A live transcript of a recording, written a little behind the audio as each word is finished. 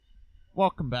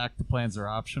Welcome back to Plans Are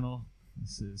Optional.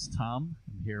 This is Tom.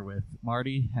 I'm here with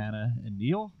Marty, Hannah, and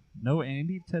Neil. No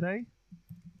Andy today.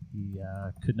 He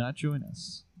could not join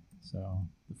us. So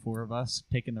the four of us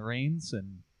taking the reins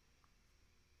and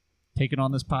taking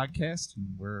on this podcast.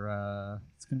 And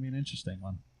it's going to be an interesting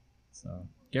one. So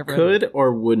get ready. Could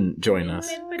or wouldn't join us.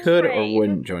 Could or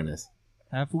wouldn't join us.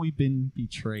 Have we been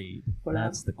betrayed? Well,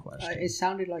 that's the question. It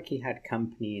sounded like he had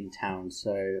company in town,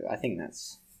 so I think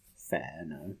that's fair,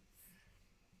 no?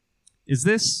 Is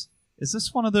this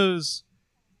one of those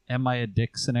am I a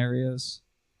dick scenarios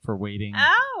for waiting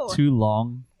too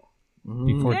long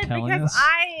before telling because us?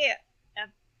 I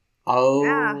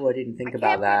didn't think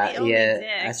about that. Yeah,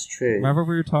 that's true. Remember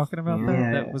we were talking about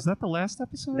Yeah. that? Was that the last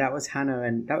episode? That was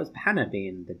Hannah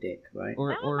being the dick, right?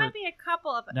 That might be a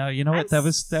couple of. No, you know what? That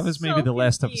was maybe so the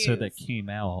last episode that confused came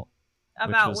out.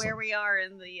 about where we are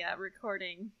in the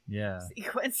recording Yeah,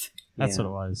 sequence. that's what it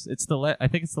was. It's I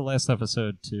think it's the last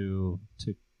episode to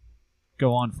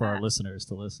go on for our listeners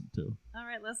to listen to. All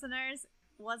right, listeners,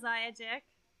 was I a dick?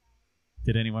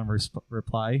 Did anyone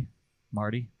reply,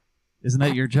 Marty? Isn't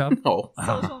that your job? No.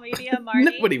 Social media, Marty.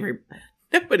 Nobody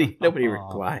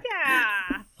replied.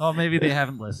 Yeah. Oh, maybe they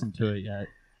haven't listened to it yet.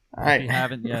 All right. If you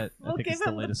haven't yet, I We'll think give it's the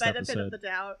him the latest benefit episode. of the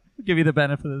doubt. We'll give you the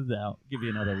benefit of the doubt. Give you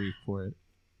another week for it.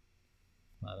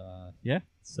 But yeah,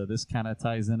 so this kind of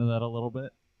ties into that a little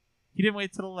bit. He didn't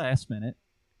wait till the last minute.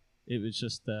 It was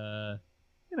just a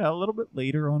little bit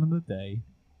later on in the day,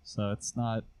 so it's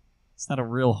not a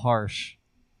real harsh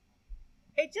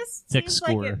It just dick seems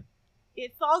score. like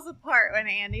it falls apart when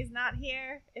Andy's not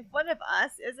here. If one of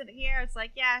us isn't here, it's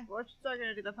like, yeah, we're still going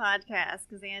to do the podcast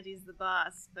because Andy's the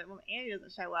boss. But when Andy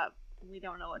doesn't show up, we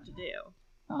don't know what to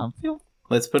do.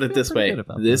 Let's put it this way.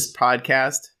 This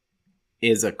podcast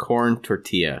is a corn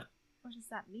tortilla. What does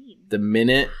that mean? The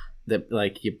minute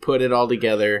that you put it all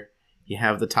together, you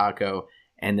have the taco,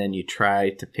 and then you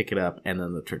try to pick it up, and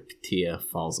then the tortilla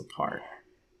falls apart,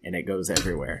 and it goes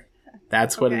everywhere.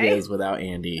 That's what it is without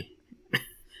Andy.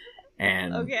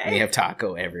 And we have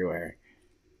taco everywhere.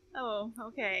 Oh,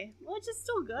 okay. Well, it's just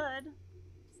still good.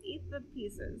 Just eat the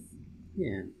pieces.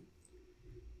 Yeah.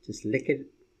 Just lick it.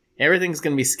 Everything's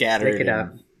going to be scattered. Lick it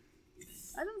up.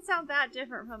 That doesn't sound that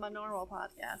different from a normal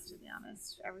podcast, to be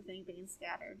honest. Everything being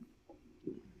scattered.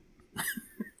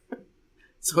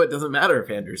 So it doesn't matter if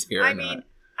Andrew's here or not.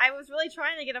 I was really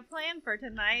trying to get a plan for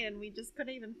tonight, and we just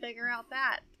couldn't even figure out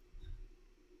that.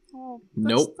 Well,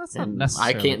 Nope. That's not And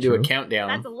necessarily I can't do a true. countdown.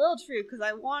 That's a little true, because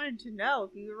I wanted to know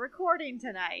if you were recording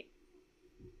tonight.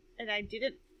 And I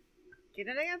didn't get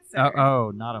an answer.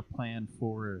 Oh, not a plan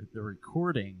for the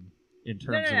recording in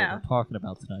terms of what we're talking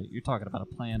about tonight. You're talking about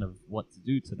a plan of what to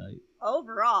do tonight.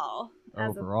 Overall,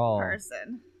 as a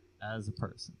person. As a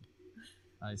person.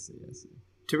 I see.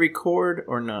 To record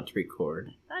or not to record?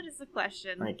 That is the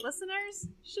question. Listeners,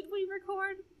 should we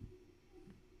record?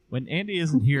 When Andy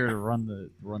isn't here to run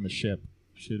the ship,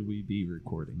 should we be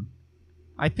recording?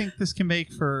 I think this can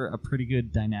make for a pretty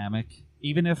good dynamic.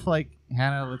 Even if,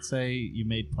 Hannah, let's say you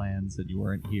made plans and you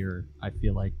weren't here, I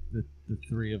feel like the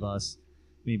three of us,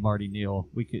 me, Marty, Neil,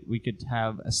 we could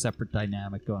have a separate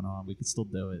dynamic going on. We could still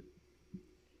do it.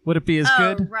 Would it be as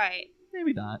good? Right.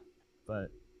 Maybe not, but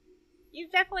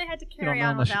You've definitely had to carry know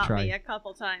on unless you without try. me a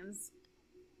couple times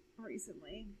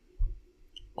recently.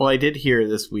 Well, I did hear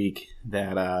this week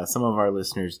that some of our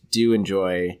listeners do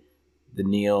enjoy the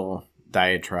Neil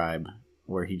diatribe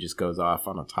where he just goes off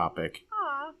on a topic.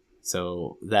 Aw.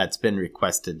 So that's been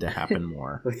requested to happen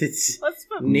more. Let's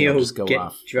put Neil just go get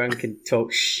off. drunk and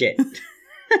talk shit.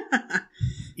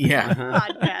 Yeah.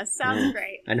 podcast. Sounds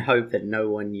great. And hope that no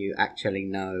one you actually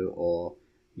know or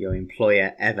your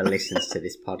employer ever listens to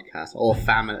this podcast, or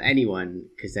family, anyone,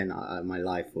 because then my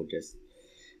life will just,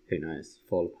 who knows,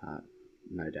 fall apart,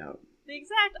 no doubt. The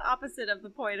exact opposite of the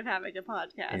point of having a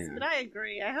podcast, Yeah. but I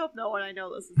agree. I hope no one I know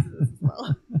listens to this as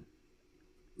well.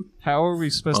 how are we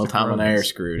supposed Well, to Tom grow and I are this?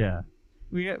 screwed. Yeah.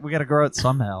 We got to grow it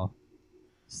somehow.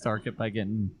 Start it by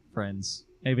getting friends.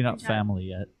 Maybe not Okay. family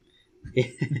yet.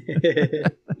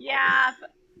 Yeah,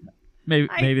 but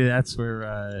Maybe that's where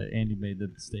Andy made the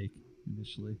mistake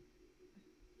initially.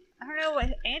 I don't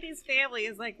know. Andy's family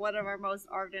is like one of our most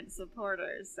ardent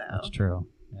supporters, so That's true.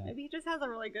 Yeah. maybe he just has a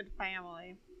really good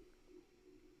family.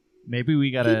 Maybe we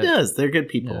He gotta. does. They're good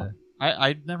people. Yeah.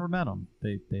 I've never met them.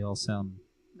 They all sound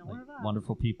No like one of us.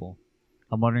 wonderful people.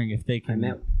 I'm wondering if they I can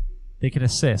met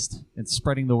assist in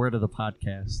spreading the word of the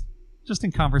podcast, just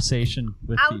in conversation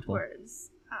with people, Outwards.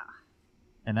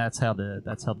 and that's how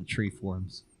the tree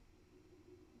forms.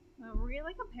 Were you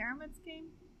like a pyramid scheme?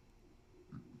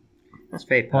 That's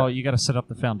very Well, you got to set up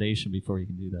the foundation before you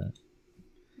can do that.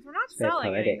 We're not very selling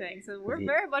poetic anything, so we're of you.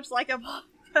 very much like a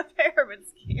pyramid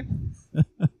scheme.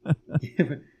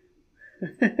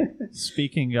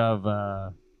 Speaking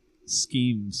of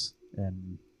schemes,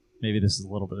 and maybe this is a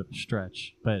little bit of a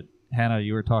stretch, but Hannah,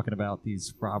 you were talking about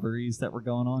these robberies that were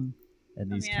going on,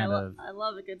 and these I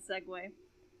love a good segue.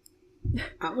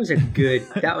 That was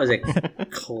a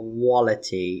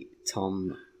quality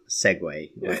Tom segue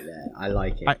right there. I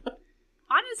like it.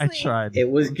 Honestly, I tried. It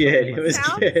was good. It was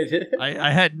Sounds- good.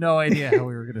 I had no idea how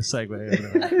we were going to segue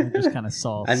over that. I just kind of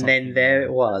saw. And then something there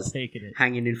it was, taking it.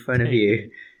 hanging in front of Taking you.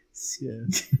 it.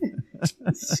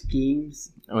 Yeah.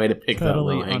 Schemes. A way to pick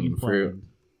Totally that low-hanging fruit.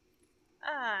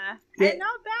 unplanned. Yeah. and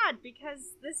not bad, because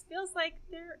this feels like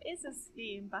there is a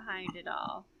scheme behind it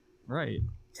all. Right.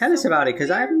 Tell us So about it,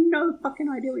 because I have we're no fucking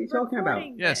idea what you're talking about.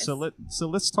 Recording Yeah. this. So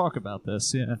let's talk about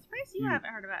this. Yeah. Surprised you haven't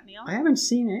heard about Neil. I haven't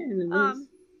seen it in the news. Um,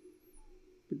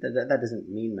 But that doesn't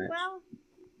mean much. well,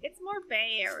 it's more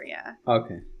Bay Area.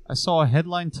 Okay. I saw a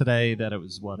headline today that it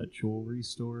was a jewelry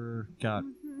store got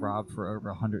Mhm. robbed for over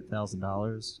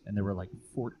 $100,000, and there were like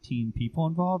 14 people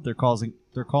involved. They're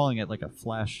calling it like a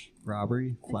flash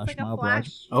robbery, It's flash like a mob robbery.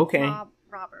 flash Okay. mob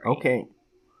robbery. Okay.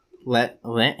 Let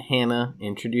Hannah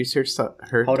introduce her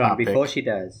Hold on, topic. before she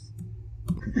does.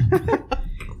 Okay.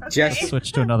 Just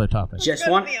Switch to another topic. Just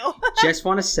Good want Neil. just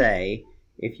want to say,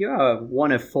 if you are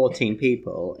one of 14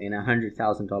 people in a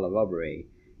 $100,000 robbery,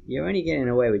 you're only getting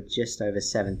away with just over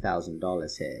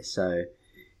 $7,000 here. So,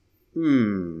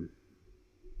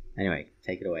 Anyway,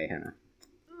 take it away, Hannah.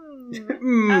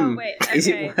 Oh, wait, Is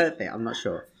okay. it worth it? I'm not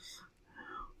sure.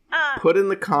 Put in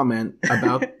the comment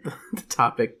about the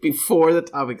topic before the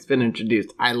topic's been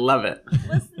introduced. I love it.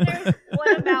 Listeners,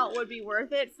 what amount would be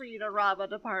worth it for you to rob a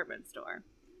department store?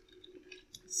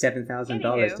 $7,000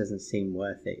 Anywho. doesn't seem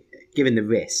worth it, given the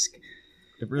risk.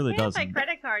 It really I have my doesn't.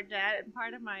 credit card debt and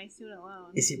part of my student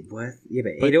loan. Is it worth? Yeah,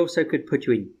 but it also could put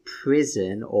you in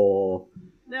prison, or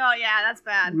No, yeah, that's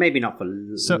bad. maybe not for.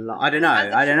 So- I don't know.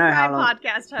 As a I don't know true how crime long.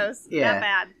 podcast host, Yeah. that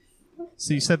bad.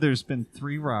 So you said there's been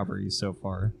 3 robberies so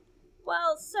far.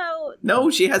 Well, so No,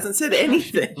 she hasn't said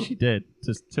anything. She did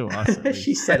to us. At least.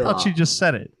 She said I a thought lot. she just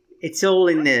said it. It's all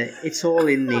in the. It's all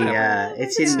in the.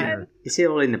 It's in. God. It's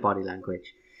all in the body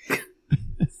language.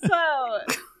 so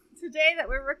today that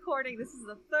we're recording, this is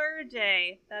the 3rd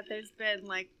day that there's been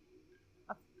like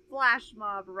a flash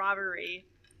mob robbery,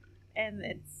 and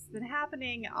it's been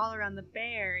happening all around the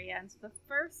Bay Area. And so the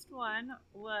first one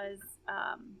was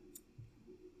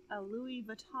a Louis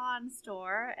Vuitton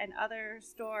store and other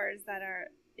stores that are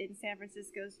in San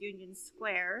Francisco's Union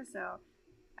Square. So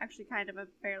actually kind of a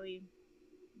fairly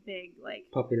big, like,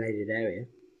 Populated area.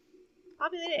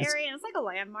 populated area, and it's like a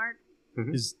landmark.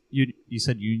 Is you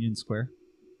said Union Square?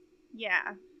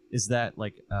 Yeah. Is that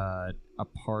like a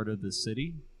part of the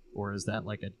city, or is that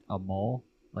like a mall,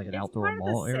 like an It's outdoor part of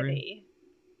mall the area? city.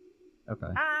 Okay,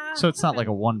 so it's not like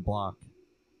a one block.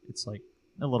 It's like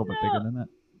a little bit bigger than that.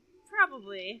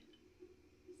 Probably.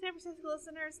 San Francisco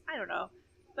listeners, I don't know.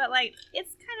 But, like,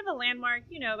 it's kind of a landmark,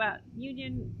 you know, about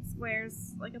Union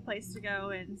Square's, like, a place to go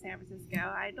in San Francisco.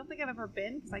 I don't think I've ever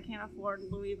been, because I can't afford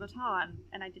Louis Vuitton,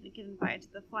 and I didn't get invited to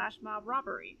the flash mob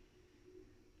robbery.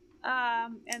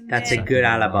 And That's a then, good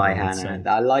alibi, I would say. Hannah.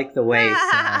 I like the way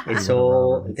it's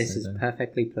all. Robert would This say is that.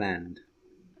 perfectly planned.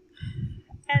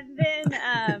 And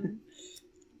then,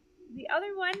 the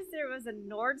other ones, there was a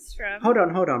Nordstrom. Hold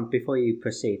on. Before you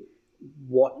proceed,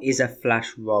 what is a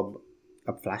flash mob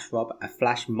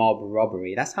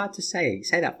robbery? That's hard to say.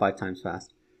 Say that 5 times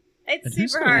fast. It's And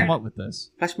who's super gonna hard. come up with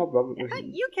this? Flash mob I thought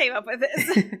robbery. you came up with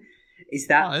this. Is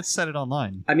that? Oh, let's set it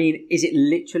online. I mean, is it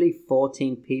literally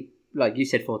 14 people? Like you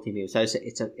said, 14 people. So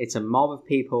it's a mob of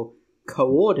people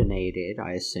coordinated,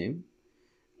 I assume.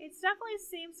 It definitely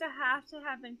seems to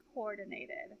have been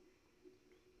coordinated.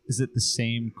 Is it the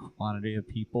same quantity of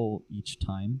people each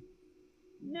time?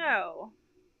 No.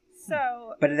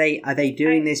 So But are they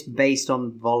doing this based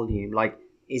on volume? Like,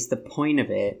 is the point of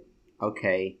it?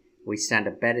 Okay, we stand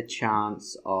a better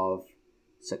chance of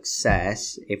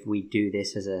success if we do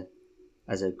this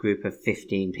as a group of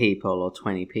 15 people or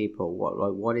 20 people.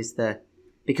 What is the?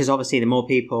 Because obviously, the more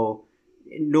people,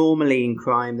 normally in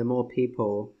crime, the more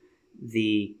people,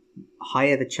 the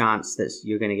higher the chance that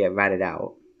you're going to get ratted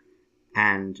out,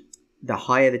 and the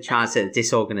higher the chance that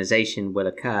disorganization will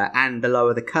occur, and the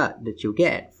lower the cut that you'll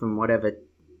get from whatever,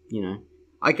 you know.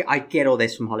 I get all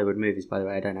this from Hollywood movies, by the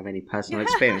way. I don't have any personal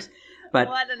experience, but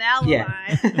what an alibi.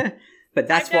 yeah. But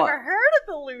that's I've what never heard of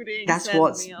the looting. that's says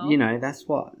what's Neil. you know that's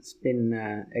what's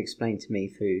been explained to me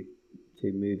through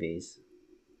movies.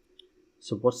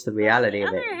 So what's the reality On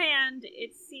of the it? other hand,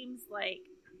 it seems like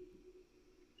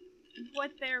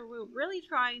what they're really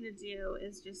trying to do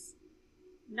is just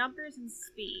numbers and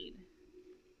speed.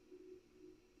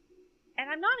 And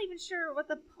I'm not even sure what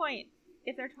the point,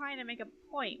 if they're trying to make a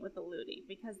point with the looting,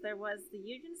 because there was the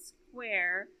Union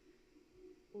Square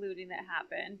looting that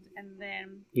happened, and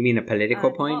then... You mean a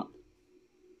political point? Well,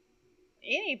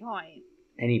 any point.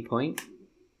 Any point?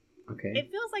 Okay.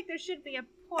 It feels like there should be a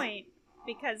point,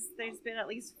 because there's been at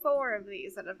least 4 of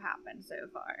these that have happened so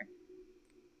far.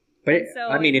 But And so,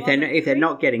 I mean, like, if they're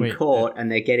not getting Wait, caught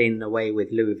and they're getting away with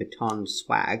Louis Vuitton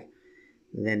swag,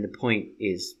 then the point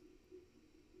is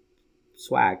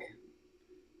swag.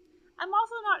 I'm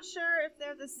also not sure if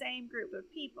they're the same group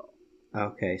of people.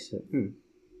 Okay, so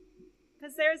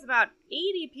Because there's about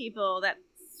 80 people that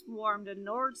swarmed a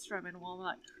Nordstrom in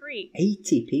Walnut Creek.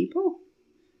 80 people?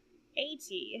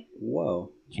 80.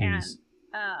 Whoa. Jeez. And,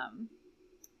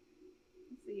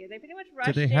 let's see here. They pretty much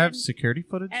rushed Did they have in security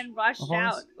footage? and rushed of all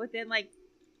out this? within like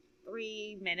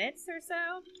 3 minutes or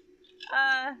so.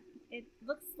 It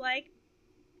looks like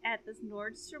at this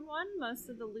Nordstrom one, most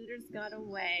of the looters got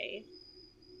away.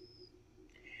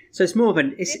 So it's more of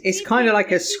an it's kind of like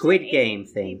a 50 to Squid 80 Game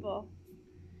thing. people.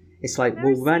 It's like I've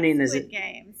never we'll run seen in as Squid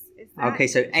Games. Is that- okay,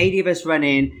 so 80 of us run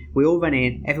in, we all run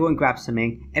in, everyone grabs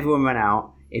something, everyone run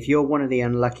out. If you're one of the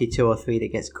unlucky 2 or 3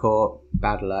 that gets caught,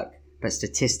 bad luck. But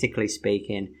statistically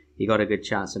speaking, you got a good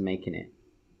chance of making it.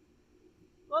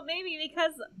 Well, maybe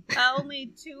because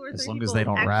only 2 or 3 As long as people they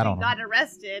don't rat on actually got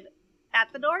arrested at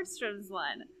the Nordstrom's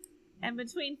one. And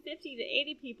between 50 to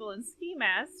 80 people in ski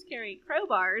masks carrying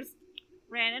crowbars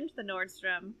ran into the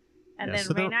Nordstrom and Yeah, then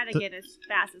so ran out again as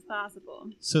fast as possible.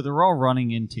 So they're all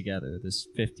running in together, this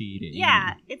 50 to 80.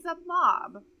 Yeah, it's a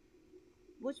mob.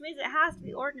 Which means it has to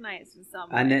be organized in some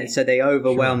way. And then, so they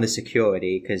overwhelm the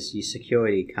security because your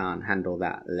security can't handle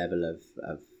that level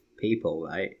of people,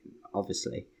 right?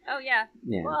 Obviously. Oh, yeah.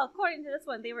 Yeah. Well, according to this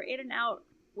one, they were in and out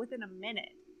within a minute.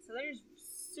 So they're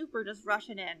just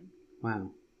rushing in,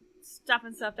 Wow.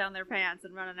 stuffing stuff down their pants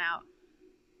and running out.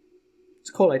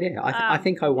 It's a cool idea. I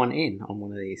think I want in on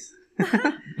one of these.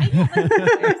 Filming.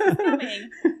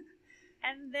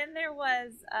 And then there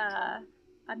was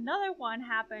another one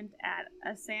happened at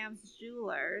a Sam's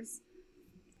Jewelers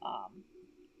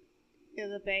in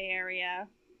the Bay Area.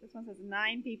 This one says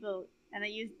 9 people, and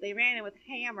they ran in with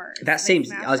hammers. That They seems.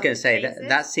 smashed I was on going to say faces.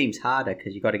 that seems harder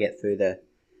because you got to get through the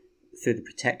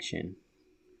protection.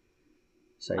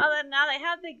 So Well, then now they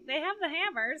have the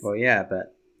hammers well, yeah,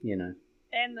 but you know,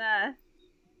 and the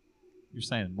You're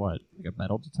saying what? Like a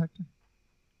metal detector?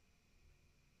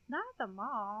 not at the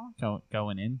mall.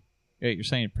 Going in? Yeah, you're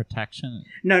saying protection?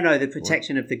 no, the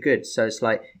protection of the goods. So it's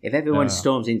like if everyone Oh.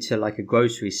 storms into like a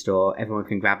grocery store, everyone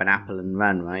can grab an apple and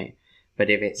run, right? But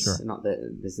if it's Sure. not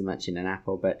that there's much in an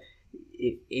apple, but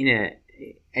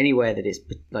anywhere that it's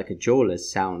like a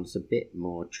jeweler's sounds a bit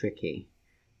more tricky.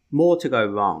 More to go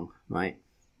wrong, right?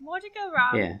 More to go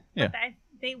wrong. Yeah. Yeah. But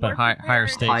they But were higher prepared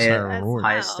stakes, Higher- higher as reward.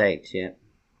 Higher well. stakes, yeah.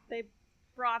 They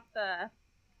brought the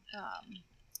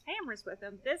hammers with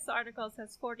them. This article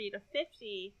says 40 to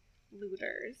 50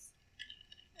 looters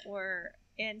were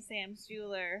in Sam's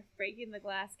Jeweler, breaking the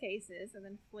glass cases and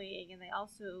then fleeing. And they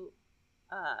also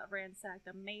ransacked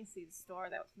a Macy's store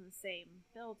that was in the same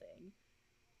building.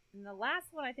 And the last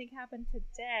one I think happened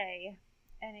today,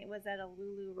 and it was at a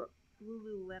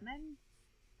Lululemon.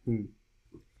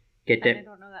 Get And I them,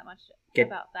 don't know that much get-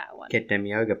 about that one. get them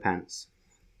yoga pants.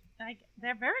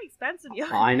 They're very expensive.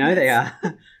 I know they are.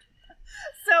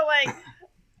 So, like,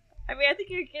 I mean, I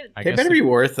think you're getting. I They guess better they- be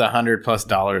worth the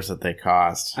 $100+ that they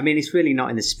cost. I mean, it's really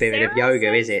not in the spirit of Sarah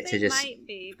yoga, is says it? To they just might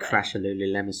be, but- crash a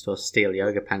Lululemon store, steal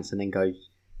yoga pants, and then go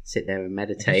sit there and I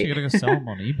guess meditate. you gotta go sell them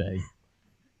on eBay.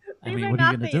 I These mean, are what are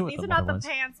not you gonna the, do with these them are not the otherwise?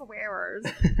 pants wearers.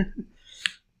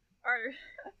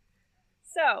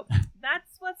 So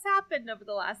that's what's happened over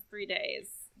the last 3 days.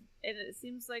 And it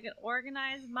seems like an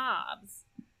organized mobs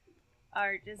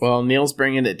are just. Well, Neil's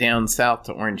bringing it down south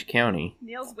to Orange County.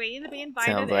 Neil's waiting to be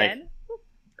invited Sounds like- in.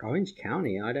 Orange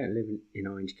County? I don't live in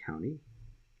Orange County.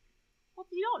 Well,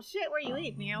 you don't shit where you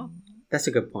eat, Neil. That's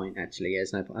a good point, actually.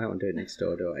 Yes, no, I don't want to do it next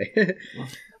door, do I?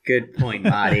 Good point,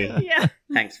 Marty. Yeah.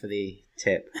 Thanks for the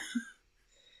tip.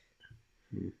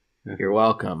 You're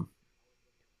welcome.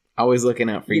 Always looking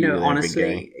out for You you. know, there, honestly,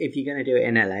 big guy. if you're going to do it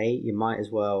in LA, you might as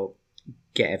well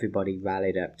get everybody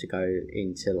rallied up to go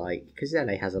into, like, because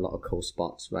LA has a lot of cool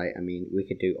spots, right? I mean, we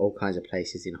could do all kinds of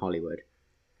places in Hollywood.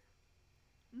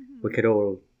 Mhm. We could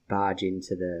all barge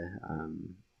into the,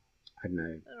 I don't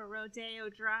know. Little Rodeo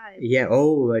Drive. Yeah,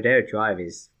 Rodeo Drive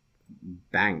is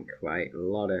bank, right? A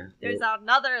lot of. There's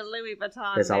another Louis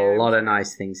Vuitton. There's there. a lot of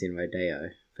nice things in Rodeo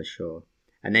for sure,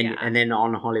 and then Yeah.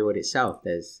 on Hollywood itself,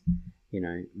 there's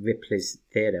Ripley's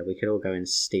Theatre. We could all go and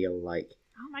steal like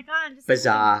Oh my god, I'm just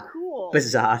bizarre, cool.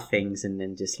 bizarre things, and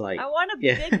then just like I want a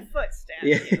Yeah. Bigfoot statue.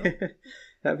 yeah,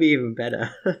 that'd be even better.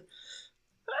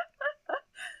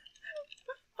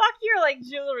 Fuck your like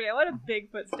jewelry. I want a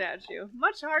Bigfoot statue.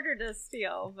 Much harder to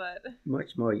steal, but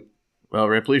Much more Well,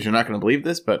 Ripley's, you're not going to believe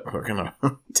this, but we're going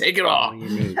to take it all.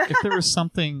 unique. If there's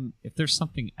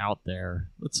something out there,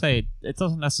 let's say it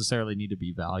doesn't necessarily need to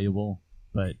be valuable,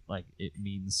 but like it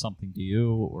means something to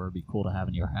you, or it'd be cool to have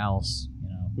in your house. You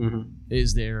know, hmm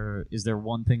is there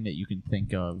one thing that you can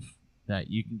think of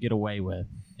that you can get away with,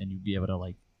 and you'd be able to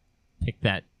like pick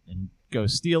that and go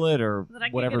steal it, or That I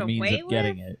can whatever get means away of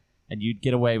getting with? it, and you'd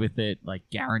get away with it, like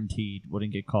guaranteed,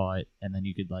 wouldn't get caught, and then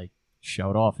you could like show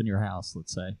it off in your house,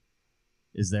 let's say.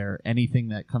 Is there anything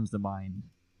that comes to mind?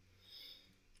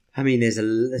 I mean,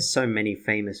 there's so many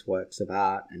famous works of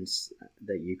art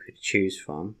that you could choose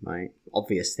from, right?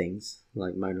 Obvious things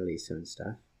like Mona Lisa and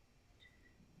stuff,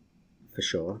 for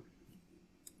sure.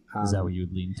 Is that what you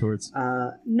would lean towards?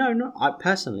 No, not I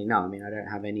personally. No, I mean, I don't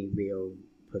have any real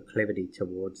proclivity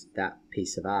towards that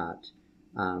piece of art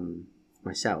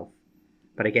myself.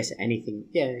 But I guess anything.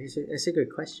 Yeah, it's a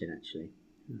good question actually.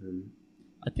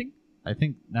 I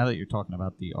think now that you're talking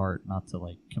about the art, not to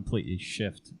like completely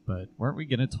shift, but weren't we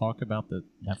going to talk about the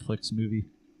Netflix movie,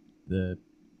 the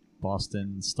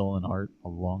Boston Stolen Art, a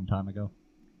long time ago?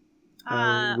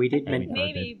 We did Maybe. mention.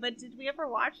 maybe. But did we ever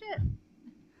watch it?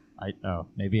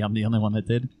 Maybe I'm the only one that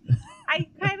did. I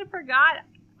kind of forgot.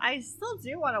 I still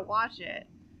do want to watch it.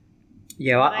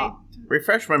 Yeah, But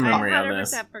Refresh my I memory on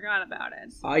this. 100% forgot about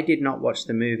it. I did not watch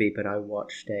the movie, but I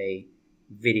watched a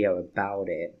video about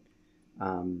it.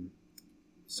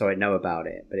 So I know about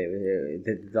it, but it was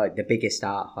the biggest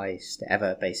art heist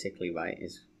ever, basically, right?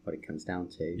 Is what it comes down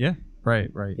to. Yeah, right.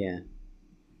 Yeah.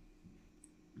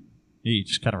 You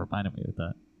just kind of reminded me of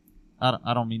that.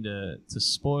 I don't mean to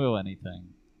spoil anything,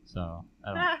 so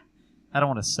I don't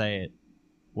want to say it,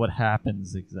 what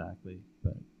happens exactly,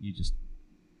 but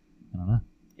I don't know.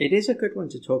 It is a good one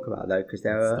to talk about though, because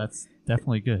That's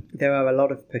definitely good. there are a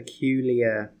lot of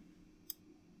peculiar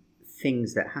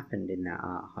things that happened in that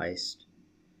art heist,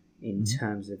 in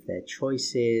terms of their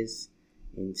choices,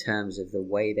 in terms of the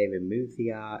way they removed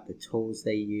the art, the tools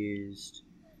they used,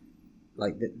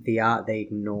 like the art they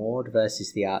ignored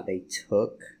versus the art they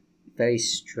took. Very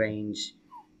strange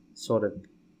sort of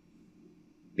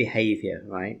behavior,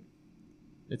 right?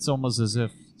 It's almost as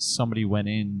if somebody went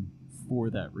in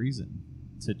for that reason,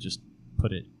 to just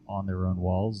put it on their own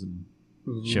walls and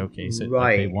showcase it.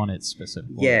 Like they want it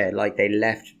specifically. Yeah, like they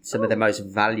left some of the most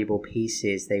valuable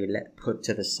pieces they put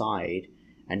to the side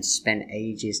and spent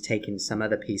ages taking some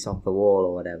other piece off the wall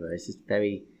or whatever. It's just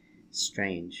very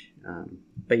strange.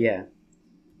 But yeah.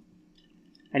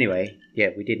 Anyway, yeah,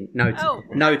 we didn't. No,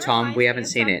 That Tom, reminds we me haven't of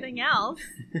seen it. something else.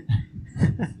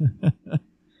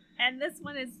 And this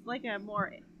one is like a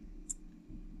more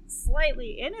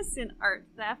slightly innocent art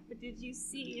theft, but did you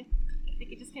see, I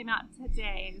think it just came out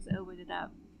today, I just opened it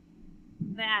up,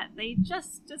 that they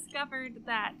just discovered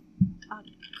that a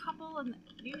couple in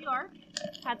New York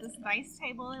had this nice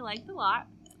table they liked a lot,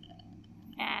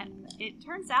 and it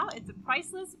turns out it's a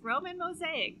priceless Roman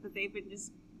mosaic that they've been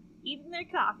just eating their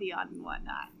coffee on and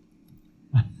whatnot.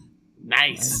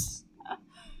 Nice.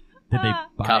 Did they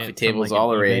buy Coffee it from, tables like,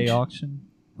 all an the eBay rage. auction?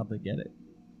 How'd they get it?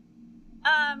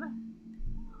 I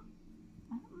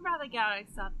don't remember how they got it.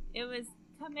 Except it was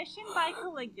commissioned by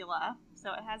Caligula,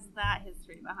 so it has that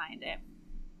history behind it.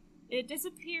 It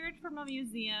disappeared from a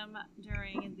museum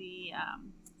during the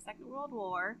Second World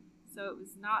War, so it was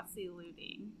Nazi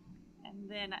looting. And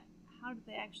then, how did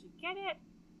they actually get it?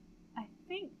 I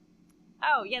think.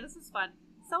 Oh yeah, this is fun.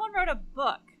 Someone wrote a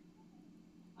book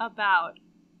about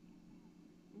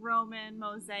Roman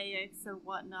mosaics or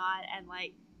whatnot, and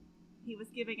like he was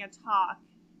giving a talk,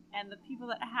 and the people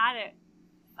that had it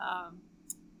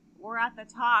were at the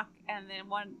talk, and then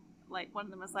one of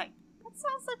them was like, "That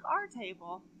sounds like our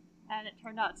table," and it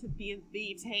turned out to be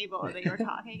the table they were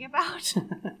talking about.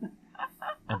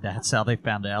 And that's how they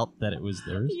found out that it was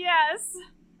theirs? Yes.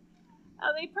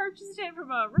 They purchased it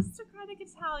from an aristocratic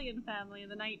Italian family in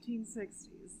the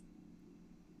 1960s.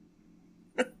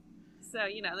 So,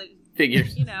 they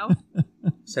Figures.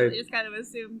 So they just kind of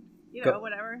assume, Go-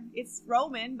 whatever. It's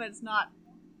Roman, but it's not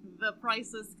the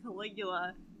priceless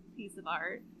Caligula piece of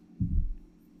art.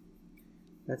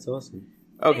 that's awesome.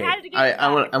 Okay, had to get it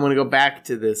I want back. to go back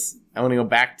to this. I want to go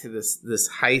back to this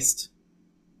heist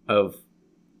of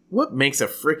what makes a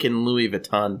freaking Louis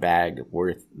Vuitton bag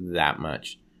worth that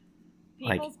much.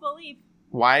 People's belief.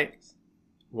 Why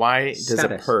does a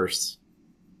Status. purse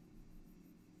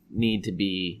need to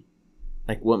be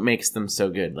Like, what makes them so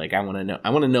good? Like, I want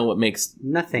to know what makes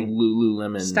Nothing.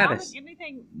 Lululemon Status.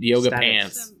 Anything. yoga Status.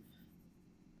 pants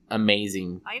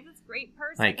amazing. I have this great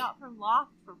purse Like- I got from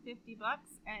Loft for $50,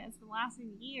 and it's been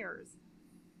lasting years.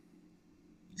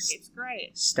 It's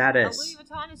great. Status. Louis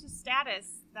Vuitton is just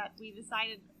status that we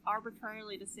decided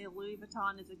arbitrarily to say Louis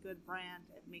Vuitton is a good brand.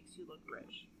 It makes you look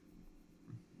rich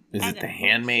Is And it the it makes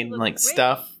handmade you look like rich.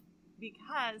 stuff?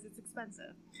 because it's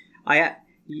expensive.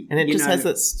 And it just has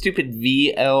that stupid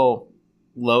VL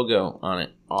logo on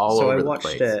it all so over I the watched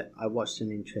place. I watched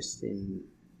an interesting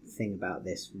thing about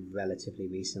this relatively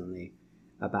recently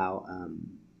about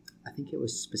I think it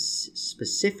was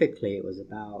specifically it was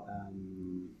about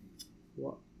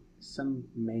what some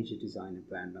major designer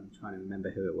brand. I'm trying to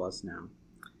remember who it was now.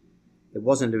 It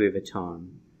wasn't Louis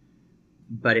Vuitton,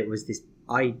 but it was this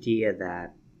idea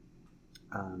that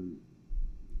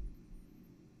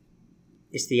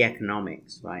it's the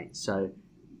economics, right? So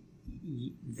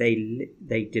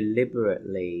they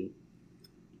deliberately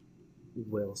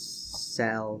will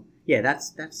sell. Yeah,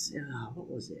 that's what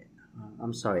was it?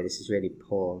 I'm sorry, this is really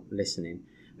poor listening.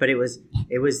 But it was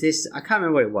this. I can't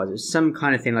remember what it was. It was some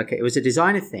kind of thing. Like it was a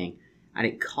designer thing, and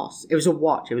it cost. It was a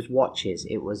watch. It was watches.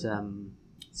 It was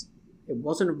It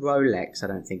wasn't a Rolex, I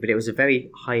don't think, but it was a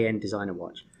very high end designer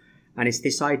watch. And it's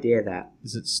this idea that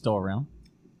Is it still around?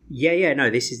 yeah, no,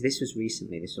 this was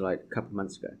recently. This was like a couple of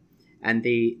months ago, and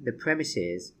the premise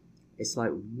is, it's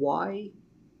like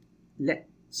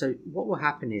so what will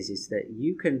happen is that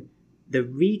you can the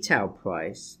retail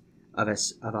price of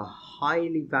a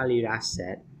highly valued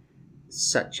asset,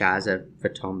 such as a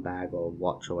Vuitton bag or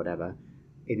watch or whatever,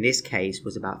 in this case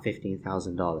was about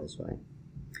 $15,000, right?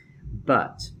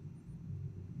 But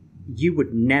you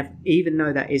would never, even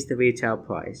though that is the retail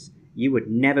price, you would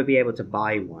never be able to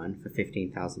buy one for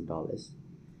 $15,000,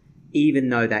 even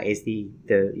though that is the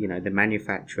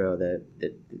manufacturer or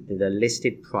the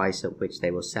listed price at which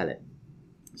they will sell it.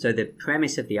 So the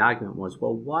premise of the argument was,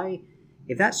 well, why,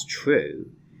 if that's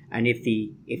true, and if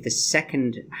the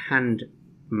second hand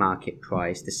market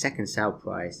price, the second sale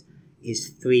price is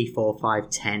 3, 4, 5,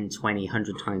 10, 20,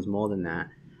 100 times more than that,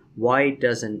 why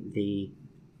doesn't the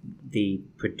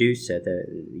producer,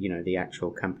 the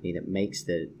actual company that makes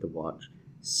the watch,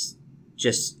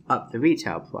 just up the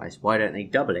retail price? Why don't they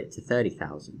double it to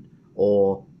 30,000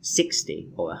 or 60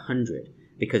 or 100?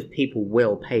 Because people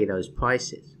will pay those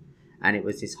prices. And it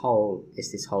was this whole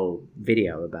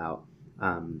video about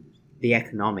the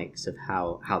economics of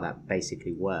how that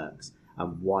basically works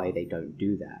and why they don't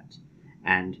do that.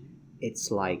 And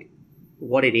it's like,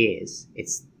 what it is,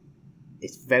 it's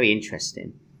very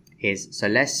interesting. So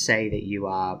let's say that you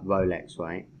are Rolex,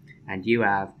 right? And you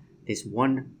have this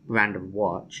one brand of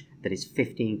watch that is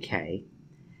 $15,000,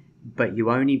 but you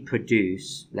only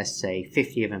produce, let's say,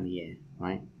 50 of them a year,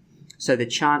 right? So the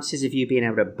chances of you being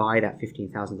able to buy that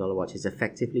 $15,000 watch is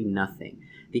effectively nothing.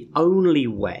 The only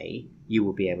way you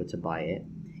will be able to buy it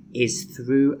is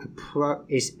through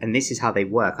and this is how they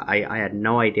work. I had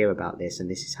no idea about this, and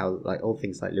this is how like all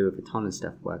things like Louis Vuitton and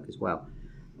stuff work as well.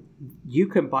 You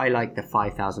can buy like the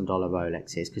 $5,000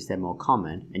 Rolexes because they're more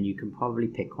common, and you can probably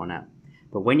pick one up.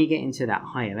 But when you get into that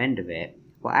higher end of it,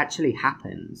 what actually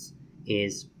happens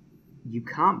is you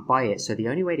can't buy it. So the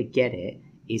only way to get it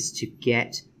is to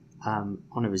get on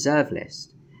a reserve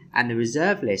list. And the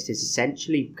reserve list is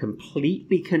essentially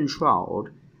completely controlled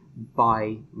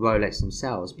by Rolex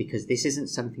themselves, because this isn't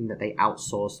something that they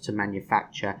outsource to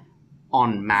manufacture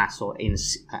en masse or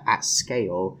at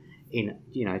scale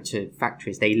to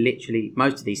factories. They literally,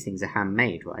 most of these things are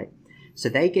handmade, right? So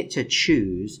they get to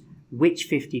choose which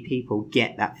 50 people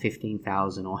get that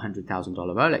 $15,000 or $100,000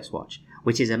 Rolex watch,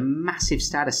 which is a massive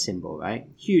status symbol, right?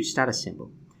 Huge status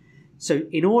symbol. So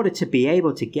in order to be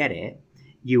able to get it,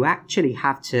 you actually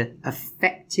have to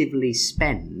effectively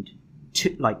spend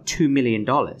 $2 million.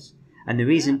 And the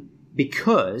reason,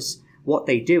 because what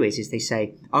they do is they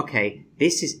say, okay,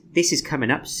 this is coming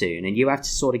up soon, and you have to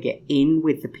sort of get in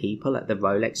with the people at the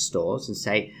Rolex stores and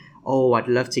say, oh, I'd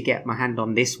love to get my hand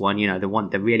on this one,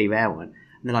 the really rare one.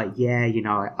 And they're like, yeah,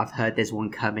 I've heard there's one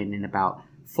coming in about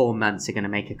 4 months. They're going to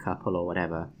make a couple or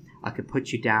whatever. I could put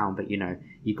you down, but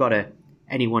you got to,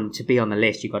 anyone to be on the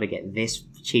list, you got to get this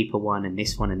cheaper one and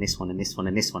this one and this one and this one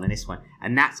and this one and this one.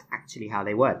 And that's actually how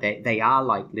they work. They are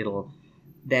like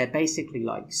they're basically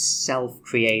like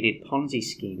self-created Ponzi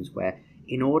schemes where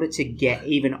in order to get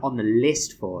even on the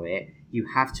list for it, you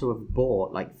have to have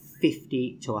bought like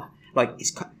 50 to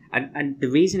and the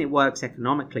reason it works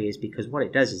economically is because what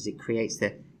it does is it creates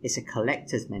it's a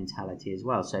collector's mentality as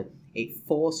well. So it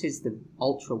forces the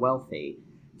ultra wealthy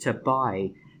to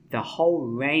buy the whole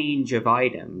range of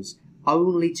items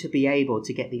only to be able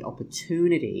to get the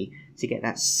opportunity to get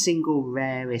that single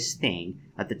rarest thing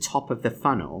at the top of the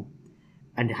funnel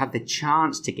and have the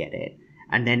chance to get it.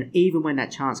 And then even when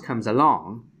that chance comes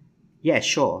along, yeah,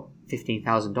 sure,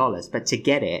 $15,000, but to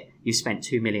get it, you spent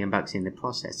 $2 million in the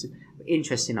process.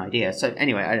 Interesting idea. So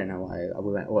anyway, I don't know why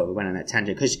we went on that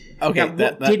tangent, because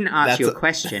that didn't answer your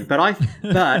question, but I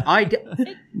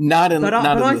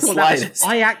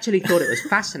actually thought it was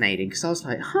fascinating, because I was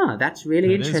like, that's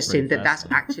really interesting that's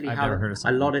actually how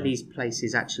a lot of these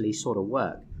places actually sort of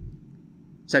work.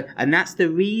 So, and that's the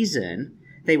reason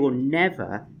they will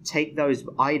never take those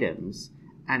items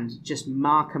and just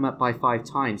mark them up by 5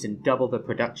 times and double the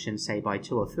production, say, by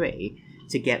 2 or 3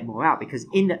 to get more out, because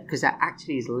that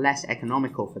actually is less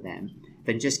economical for them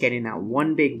than just getting that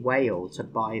one big whale to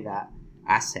buy that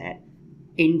asset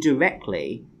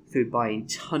indirectly through buying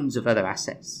tons of other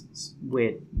assets. It's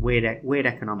weird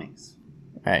economics.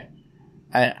 Right.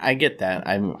 I get that.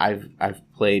 I've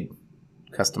played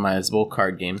customizable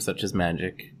card games such as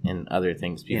Magic and other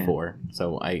things before,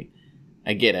 so I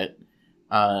get it.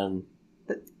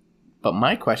 But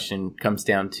my question comes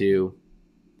down to,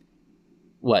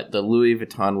 what, the Louis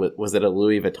Vuitton, was it a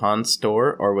Louis Vuitton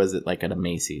store, or was it like at a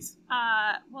Macy's?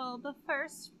 Well, the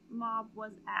first mob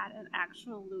was at an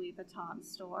actual Louis Vuitton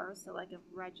store, so like a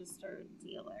registered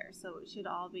dealer, so it should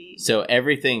all be... So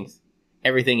everything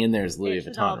in there is Louis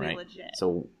Vuitton, all right? Legit.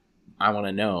 So I want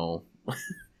to know,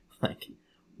 like,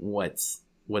 what's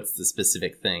the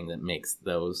specific thing that makes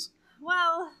those...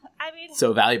 Well, I mean...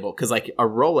 so valuable, because like a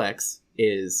Rolex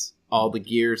is... all the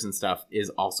gears and stuff is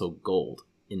also gold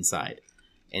inside.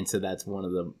 And so that's one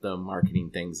of the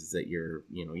marketing things, is that you're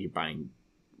buying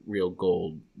real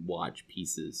gold watch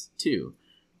pieces too.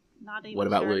 Not even what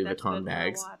about sure Louis that's Vuitton good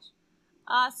bags?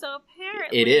 So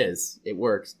apparently it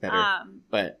works better.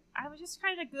 But I was just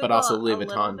trying to Google but also Louis a Vuitton.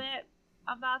 little bit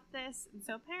about this, and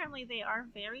so apparently they are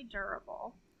very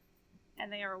durable,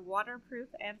 and they are waterproof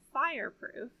and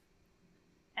fireproof,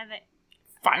 and they...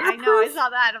 Fireproof? I know, I saw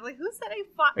that. I'm like, who's setting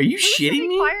fire? Are you shitting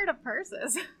me? Fire to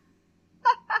purses.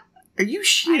 Are you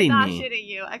shitting me? I'm not shitting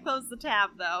you. I closed the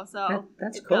tab though, so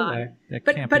that's it's cool gone. though.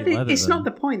 But it's not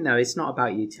the point though. It's not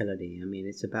about utility. I mean,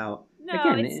 it's about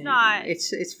it's not.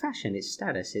 It's fashion. It's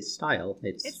status. It's style.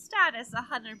 It's status.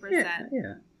 100%.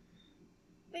 Yeah.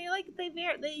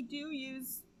 They do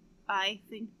use, I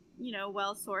think,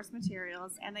 well sourced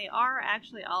materials, and they are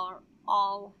actually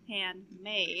all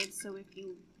handmade. So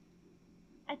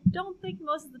I don't think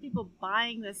most of the people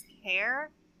buying this care,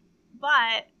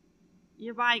 but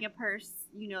you're buying a purse,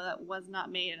 that was not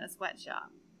made in a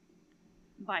sweatshop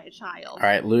by a child. All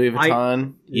right, Louis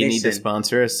Vuitton, you need to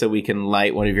sponsor us so we can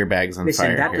light one of your bags on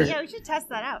fire. Yeah, we should test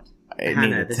that out.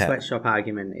 Hannah, the sweatshop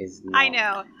argument is not... I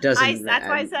know. That's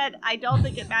why I said I don't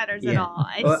think it matters at all.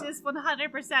 It's just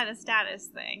 100% a status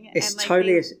thing. It's and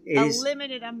totally... a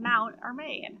limited amount are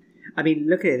made. I mean,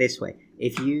 look at it this way.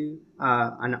 If you...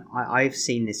 and I've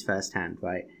seen this firsthand,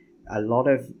 right? A lot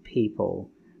of people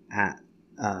at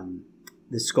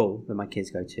the school that my kids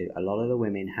go to, a lot of the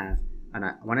women have... And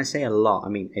when I say a lot, I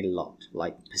mean a lot.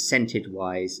 Like,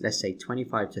 percentage-wise, let's say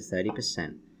 25 to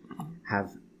 30%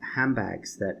 have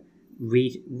handbags that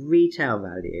retail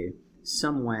value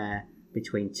somewhere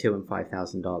between $2,000 and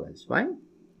 $5,000, right?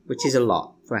 Which is a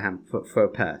lot for a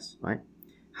purse, right?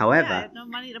 However, I have no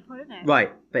money to put in it.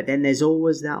 Right, but then there's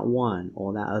always that one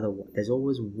or that other one. There's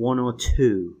always one or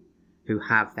two who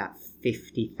have that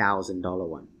 $50,000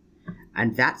 one,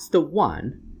 and that's the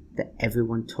one that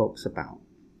everyone talks about,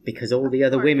 because all the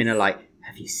other women are like,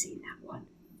 "Have you seen that one?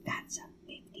 That's a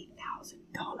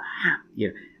 $50,000 hat."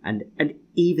 And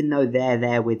even though they're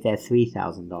there with their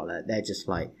 $3,000, they're just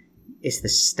like, it's the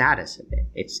status of it.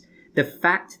 It's the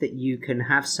fact that you can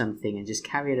have something and just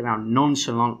carry it around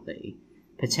nonchalantly,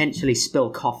 potentially spill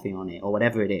coffee on it or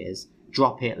whatever it is,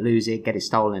 drop it, lose it, get it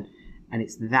stolen, and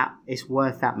it's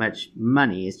worth that much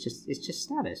money. It's just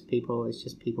status. It's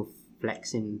just people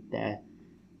flexing their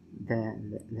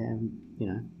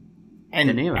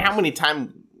And how many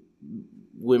times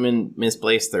women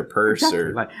misplace their purse? Exactly,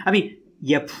 or right. I mean,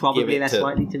 you're probably less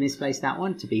likely to misplace that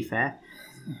one, to be fair.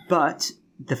 But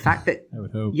the fact that... I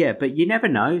would hope. Yeah, but you never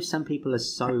know. Some people are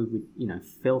so,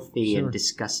 filthy and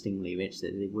disgustingly rich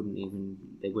that they wouldn't even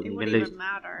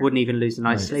lose a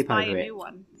night's sleep over it.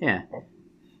 Yeah.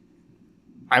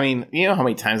 I mean, you know how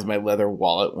many times my leather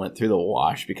wallet went through the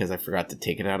wash because I forgot to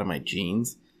take it out of my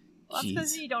jeans? Well, that's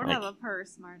because you don't have a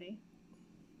purse, Marty.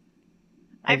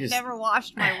 I've never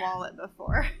washed my wallet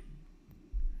before.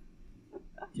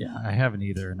 Yeah, I haven't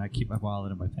either, and I keep my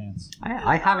wallet in my pants.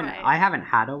 I haven't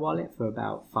had a wallet for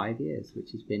about 5 years,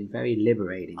 which has been very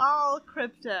liberating. All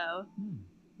crypto.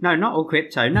 No, not all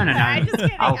crypto. No. I'm just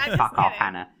kidding. Oh, I'm just fuck off, kidding.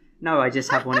 Hannah. No, I just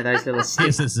have one of those little He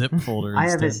has a zip folder I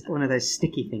have instead. one of those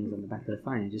sticky things on the back of the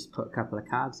phone. You just put a couple of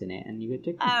cards in it, and you get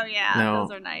to. Oh yeah, No.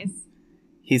 those are nice.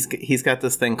 He's got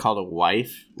this thing called a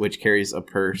wife, which carries a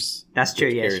purse. That's true.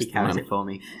 which Yeah, she the carries money. it for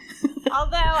me.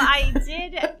 Although I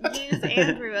did use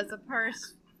Andrew as a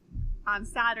purse on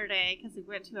Saturday because we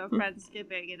went to a friend's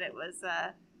skipping and it was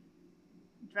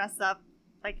dress up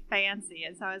like fancy,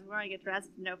 and so I was wearing a dress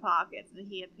with no pockets, and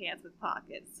he had pants with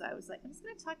pockets. So I was like, I'm just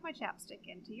gonna tuck my chapstick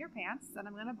into your pants, and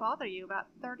I'm gonna bother you about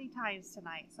 30 times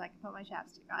tonight so I can put my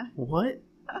chapstick on. What?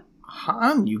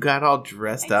 Han, you got all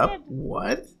dressed I up? did.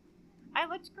 What? I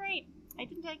looked great. I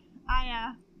didn't take.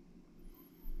 I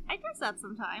dress up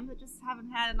sometimes. I just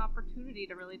haven't had an opportunity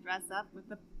to really dress up with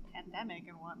the pandemic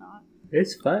and whatnot.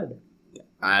 It's fun.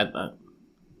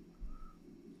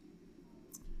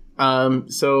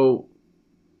 So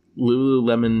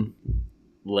Lululemon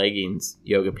leggings,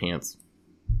 yoga pants.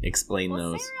 Explain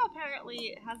Well, those. Sarah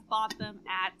apparently has bought them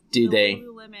at Do the they?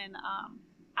 Lululemon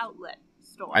outlet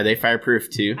store. Are they fireproof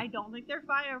too? I don't think they're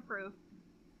fireproof,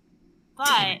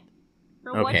 but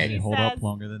for what Okay. They she hold says, up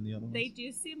longer than the other ones. they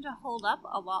do seem to hold up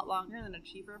a lot longer than a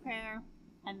cheaper pair,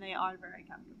 and they are very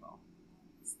comfortable.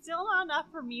 Still not enough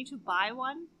for me to buy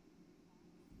one,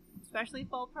 especially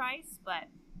full price, but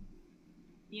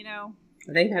you know,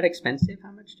 Are they that expensive?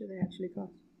 How much do they actually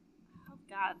cost? oh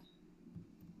god,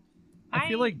 I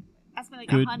feel like I spent like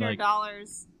good,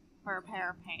 $100 for a pair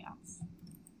of pants.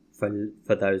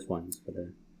 For those ones, for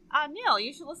the. Neil,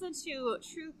 you should listen to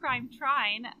True Crime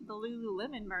Trine, the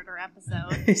Lululemon murder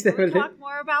episode. Is that We'll what it- talk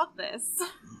more about this.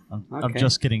 I'm Okay.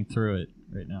 just getting through it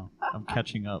right now. I'm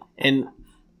catching up. And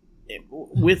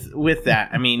with that,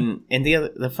 I mean, and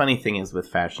the funny thing is with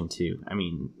fashion too. I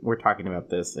mean, we're talking about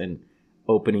this, and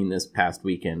opening this past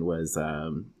weekend was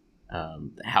the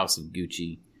House of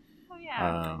Gucci Oh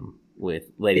yeah. with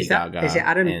Lady Gaga. Is it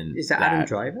Adam? and Is that Adam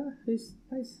Driver? Who's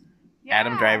place? Yeah.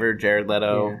 Adam Driver, Jared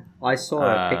Leto. Yeah. I saw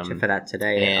a picture for that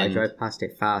today. I and- drove past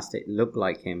it fast. It looked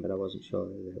like him, but I wasn't sure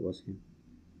that it was him.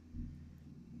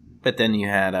 But then you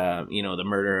had the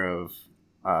murder of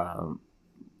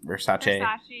Versace.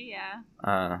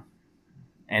 Yeah.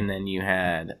 And then you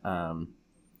had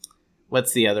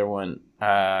what's the other one?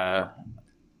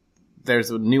 There's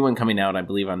a new one coming out, I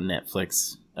believe, on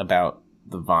Netflix about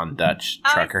the Von Dutch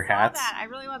trucker I saw hats. that. I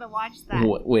really want to watch that.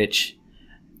 Which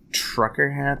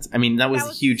trucker hats? I mean, that was a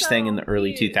was huge so thing in the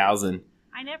early huge. 2000s.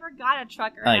 I never got a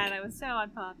trucker Like- hat. I was so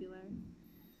unpopular.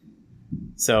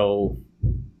 So,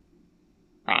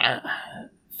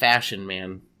 fashion,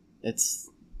 man, it's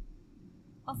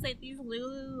I'll say these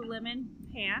Lululemon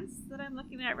pants that I'm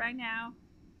looking at right now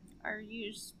are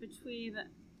used between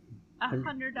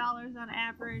 $100 on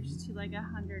average to like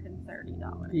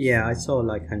 $130. Yeah, I saw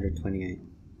like 128.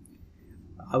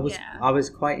 Yeah. I was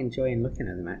quite enjoying looking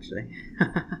at them actually.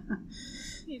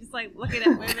 You just like looking at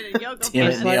women in yoga Damn I it,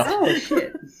 was pants. like, Neil. oh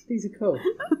shit, these are cool.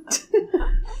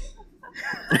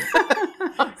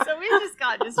 So we just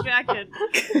got distracted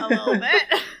a little bit.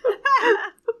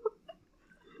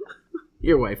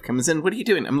 your wife comes in. What are you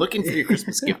doing? I'm looking for your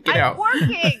Christmas gift. Get I'm out.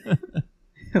 working.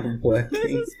 I'm This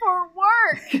working. is for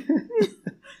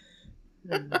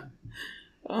work.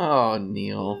 Oh,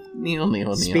 Neil.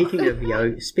 Speaking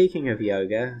of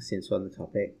yoga, since we're on the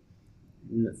topic,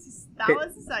 That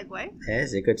was a segue.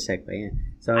 there's a good segue. Yeah.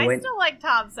 So I still like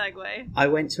Tom's segue. I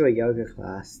went to a yoga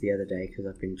class the other day because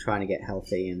I've been trying to get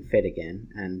healthy and fit again,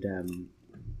 and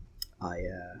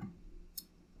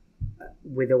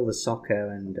with all the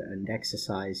soccer and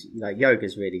exercise, like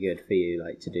yoga's really good for you,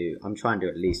 like to do. I'm trying to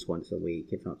do at least once a week,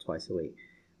 if not twice a week.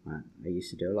 I used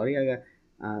to do a lot of yoga.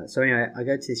 So anyway, I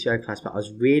go to this yoga class, but I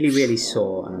was really, really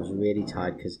sore and I was really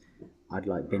tired because I'd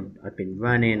been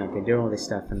running, I'd been doing all this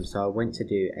stuff, and so I went to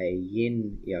do a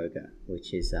yin yoga,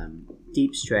 which is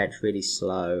deep stretch, really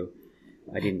slow.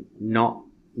 I didn't not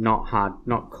hard,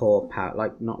 not core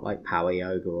power, not like power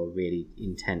yoga or really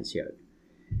intense yoga.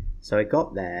 So I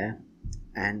got there,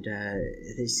 and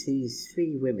there's these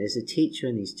three women. There's a teacher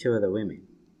and these two other women,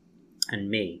 and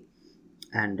me,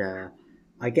 and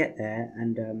I get there,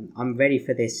 and I'm ready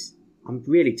for this. I'm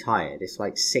really tired. It's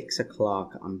like 6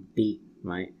 o'clock. I'm beat,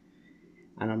 right?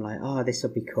 And I'm like, oh, this will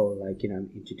be cool. Like,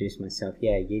 introduce myself.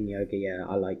 Yeah, yin yoga. Yeah,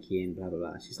 I like yin. Blah blah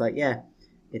blah. She's like, yeah,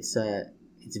 it's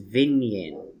Vin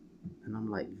Yin, and I'm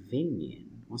like, Vin Yin.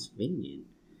 What's Vin Yin?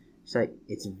 She's like,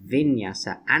 it's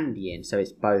Vinyasa and Yin. So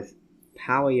it's both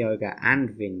power yoga and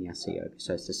Vinyasa yoga.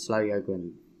 So it's the slow yoga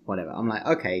and whatever. I'm like,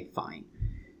 okay, fine.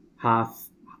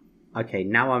 Okay,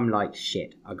 now I'm like,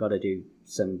 shit. I got to do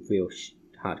some real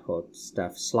hardcore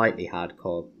stuff. Slightly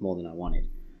hardcore, more than I wanted.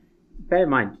 bear in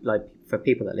mind, like for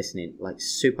people that are listening, like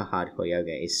super hardcore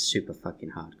yoga is super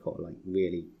fucking hardcore, like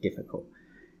really difficult.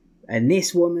 And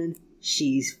this woman,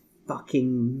 she's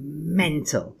fucking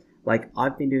mental. Like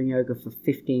I've been doing yoga for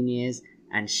 15 years,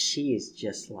 and she is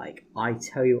just like, I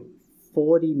tell you,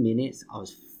 40 minutes, I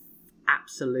was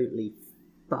absolutely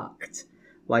fucked.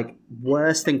 Like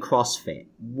worse than CrossFit.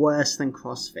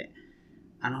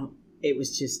 And it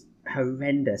was just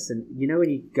horrendous. And you know when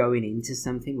you're going into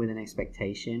something with an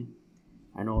expectation,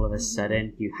 and all of a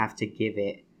sudden you have to give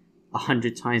it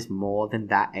 100 times more than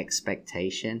that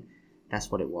expectation? That's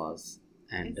what it was.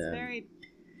 And it's very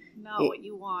not what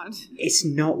you want. It's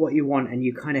not what you want, and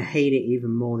you kind of hate it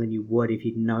even more than you would if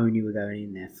you'd known you were going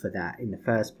in there for that in the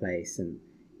first place. And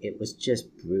it was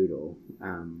just brutal.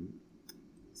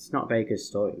 It's not a very good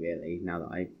story, really, now that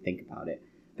I think about it.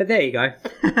 But there you go.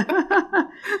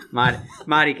 Marty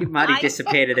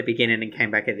disappeared at the beginning and came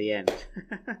back at the end.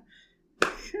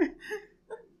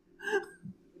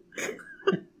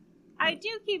 I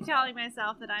do keep telling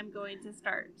myself that I'm going to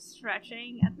start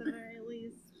stretching at the very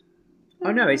least.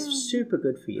 Oh no, it's super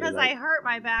good for you. Because I hurt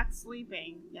my back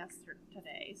sleeping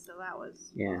yesterday, so that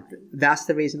was fine. That's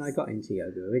the reason I got into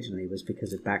yoga originally, was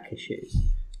because of back issues.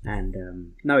 And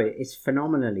no, it's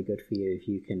phenomenally good for you if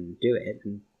you can do it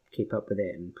and keep up with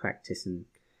it and practice and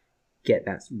get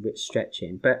that stretch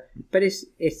in. But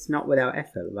it's not without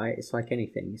effort, right? It's like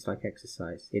anything. It's like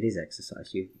exercise. It is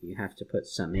exercise. You have to put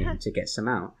some in to get some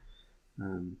out.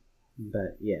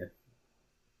 But yeah,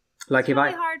 like it's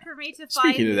really hard for me to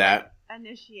find speaking of that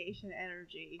initiation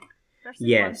energy,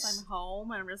 especially once I'm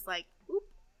home and I'm just like, oop,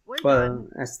 we're done.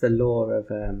 That's the law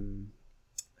of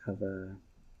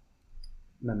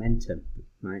momentum,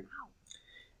 right?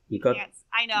 You got. Yes,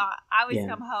 I know. I always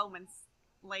come home and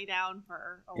lay down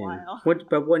for a while.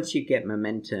 But once you get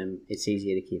momentum, it's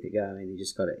easier to keep it going. You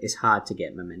just got to. It's hard to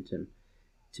get momentum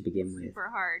to begin with. Super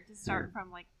hard to start from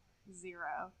like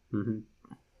zero. Mm-hmm.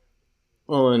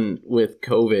 Well, and with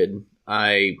COVID,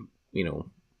 they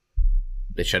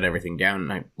shut everything down,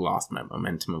 and I lost my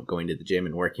momentum of going to the gym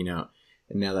and working out.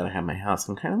 And now that I have my house,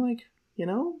 I'm kind of like,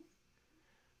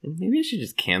 maybe I should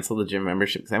just cancel the gym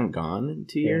membership because I haven't gone in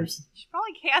 2 years. You should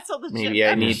probably cancel the gym Maybe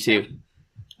I need to.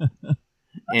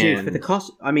 Dude, for the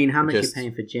cost, I mean, how much are you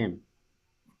paying for gym?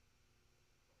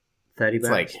 $30,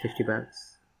 $50?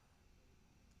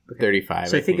 Okay. 35.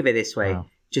 So think of it this way. Wow.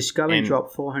 Just go and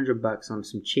drop $400 on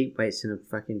some cheap weights and a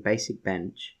fucking basic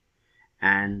bench,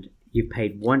 and you've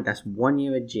paid that's 1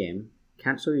 year at gym.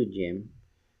 Cancel your gym,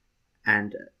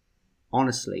 and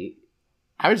honestly,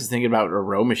 I was just thinking about a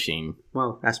row machine.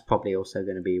 Well, that's probably also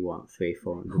going to be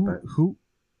 $300-$400. Who?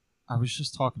 I was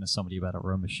just talking to somebody about a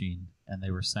row machine, and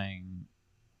they were saying,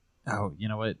 "Oh, you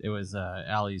know what? It was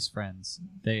Allie's friends.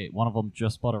 One of them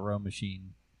just bought a row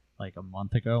machine like a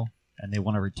month ago." And they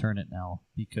want to return it now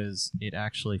because it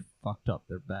actually fucked up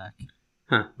their back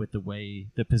with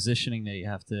the positioning that you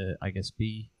have to, I guess,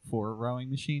 be for a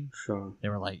rowing machine. Sure. They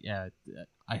were like, yeah,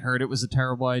 I heard it was a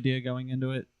terrible idea going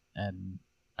into it, and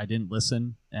I didn't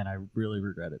listen, and I really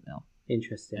regret it now.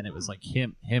 Interesting. And it was like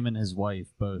him and his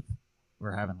wife both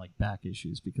were having like back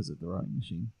issues because of the rowing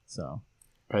machine. So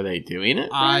are they doing it?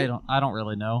 I don't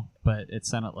really know, but it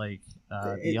sounded like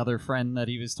the other friend that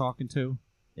he was talking to,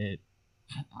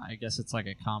 I guess it's like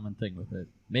a common thing with it.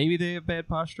 Maybe they have bad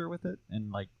posture with it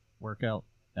and like workout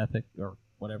ethic or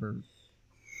whatever.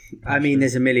 I mean,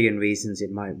 there's a million reasons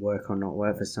it might work or not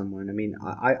work for someone. I mean,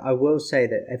 I will say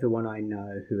that everyone I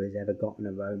know who has ever gotten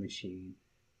a row machine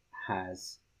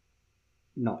has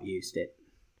not used it.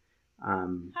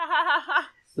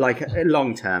 Like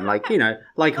long term, like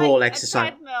all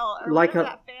exercise, like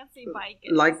that fancy bike,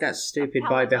 like that stupid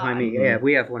bike behind me. Yeah,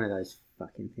 we have one of those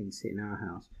fucking things sitting in our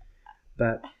house.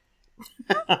 But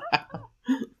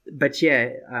yeah,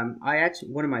 I actually,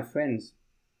 one of my friends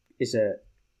was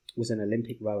an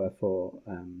Olympic rower for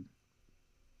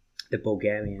the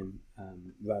Bulgarian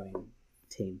rowing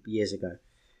team years ago,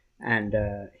 and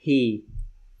he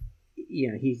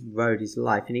rowed his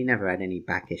life, and he never had any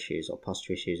back issues or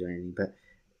posture issues or anything.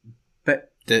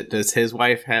 But does his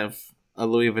wife have a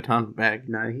Louis Vuitton bag?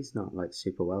 No, he's not like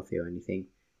super wealthy or anything.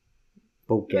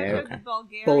 Bulgarian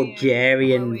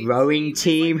rowing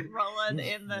team.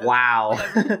 Like wow.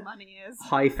 Money is.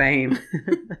 High fame.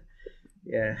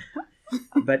 Yeah.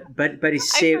 But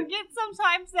it's I forget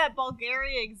sometimes that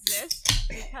Bulgaria exists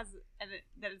that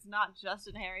it's not just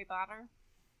in Harry Potter.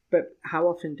 But how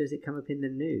often does it come up in the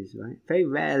news, right? Very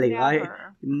rarely, Never. right?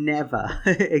 Never.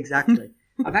 Exactly.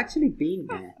 I've actually been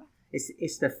there.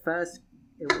 It's the first.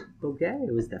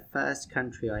 Bulgaria was the first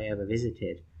country I ever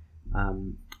visited.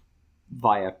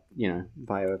 Via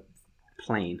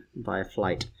plane, via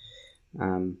flight.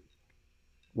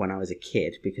 when I was a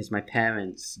kid because my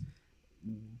parents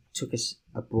took us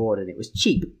abroad and it was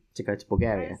cheap to go to I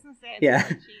Bulgaria. was gonna say it's Yeah.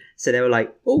 really cheap. So they were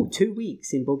like, oh, 2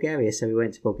 weeks in Bulgaria. So we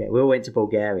went to Bulgaria. We all went to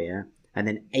Bulgaria and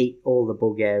then ate all the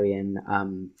Bulgarian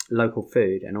local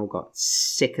food and all got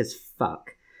sick as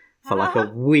fuck for like a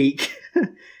week.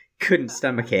 Couldn't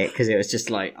stomach it because it was just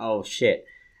like, oh shit.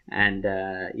 And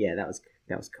yeah, that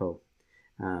was cool.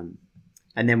 And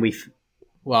then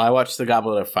Well, I watched the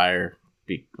Goblet of Fire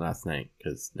last night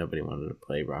because nobody wanted to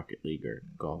play Rocket League or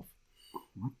golf.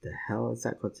 what the hell has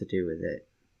that got to do with it?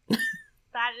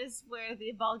 That is where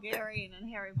the Bulgarian and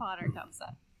Harry Potter comes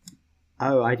up.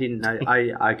 Oh, I didn't know.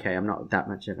 Okay, I'm not that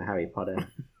much of a Harry Potter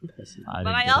person.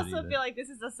 But I also feel like this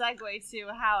is a segue to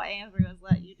how Andrew has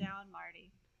let you down,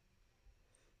 Marty.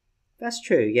 That's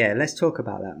true. Yeah, let's talk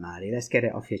about that, Marty. Let's get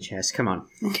it off your chest. Come on.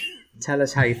 Tell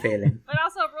us how you're feeling. But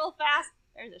also, real fast,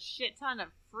 there's a shit ton of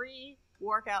free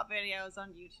workout videos on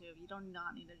YouTube. You do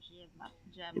not need a gym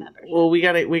membership. Well, we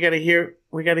gotta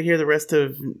hear the rest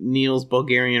of Neil's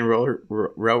Bulgarian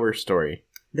rower story.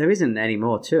 There isn't any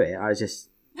more to it.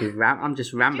 I'm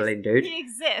just rambling, dude. He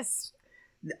exists.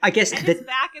 I guess And his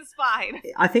back is fine.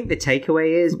 I think the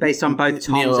takeaway is, based on both Tom's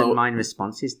Neil- and mine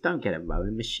responses, don't get a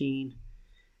rowing machine.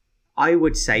 I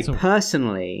would say, So,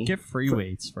 personally... Get free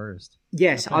weights first.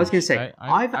 Yes, I was going to say,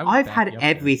 I would I've back had you up there.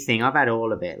 everything. I've had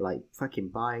all of it, like fucking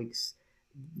bikes,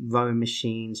 rowing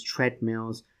machines,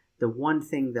 treadmills. The one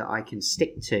thing that I can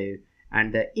stick to,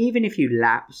 and that even if you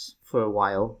lapse for a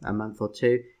while, a month or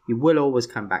two, you will always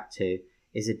come back to,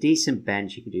 is a decent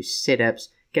bench. You can do sit-ups,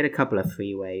 get a couple of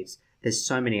free weights. There's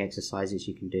so many exercises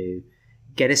you can do.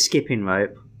 Get a skipping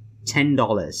rope, $10.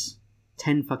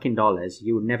 $10 fucking dollars.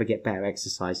 You will never get better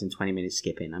exercise than 20 minutes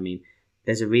skipping. I mean,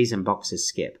 there's a reason boxers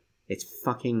skip. It's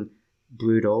fucking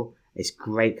brutal. It's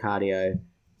great cardio.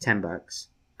 $10.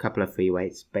 Couple of free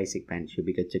weights, basic bench. You'll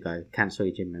be good to go. Cancel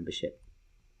your gym membership.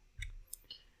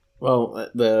 Well,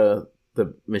 the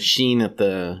machine at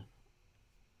the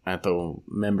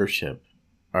membership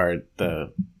or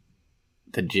the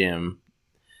gym,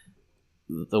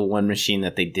 the one machine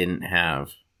that they didn't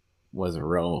have was a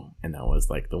row, and that was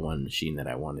like the one machine that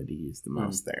I wanted to use the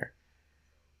most there.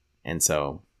 And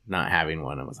so not having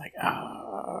one, I was like,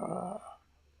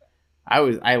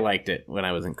 I liked it when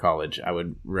I was in college. I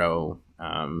would row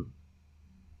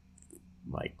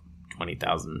like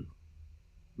 20,000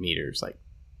 meters, like.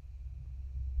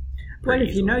 Well,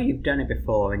 pretty if you know easily. you've done it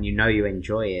before and you know you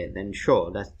enjoy it, then sure,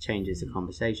 that changes the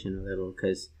conversation a little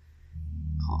because,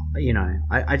 you know,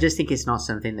 I just think it's not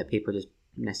something that people just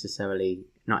necessarily,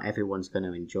 not everyone's going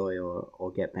to enjoy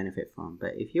or get benefit from.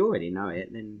 But if you already know it,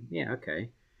 then yeah, okay.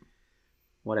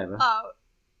 Whatever. Oh,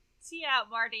 see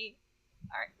out, Marty.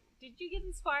 Did you get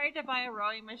inspired to buy a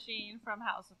rowing machine from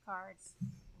House of Cards?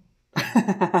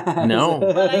 No.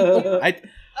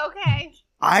 Okay.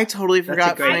 I totally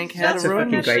forgot great- Frank had that's a a rowing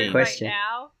fucking great machine. question. Right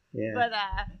now, Yeah. but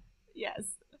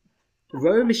yes.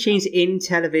 Rowing machines in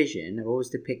television are always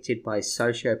depicted by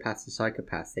sociopaths and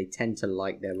psychopaths. They tend to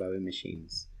like their rowing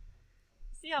machines.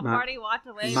 See how Mar- Marty walked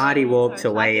away. Marty when we walked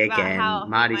started away talking about again. how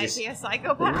Marty he might just- be a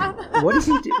psychopath. What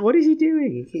is he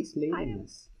doing? He keeps leaving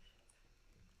us.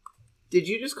 Did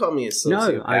you just call me a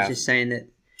sociopath? No, I was just saying that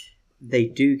they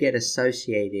do get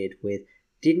associated with.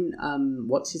 Didn't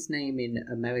what's his name in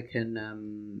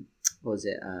American what was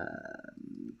it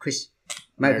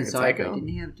American Psycho? Did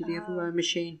he have a rowing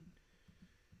machine?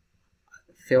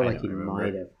 I feel I like don't he remember.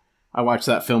 might have. I watched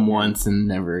that film once and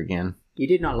never again. You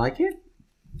did not like it?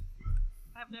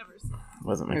 I've never seen it.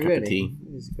 Wasn't my Oh, cup really? of tea.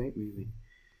 It was a great movie.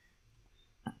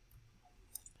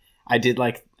 I did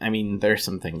like. I mean, there's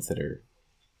some things that are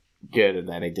good and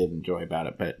that I did enjoy about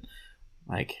it, but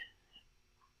like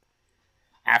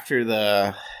after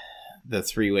the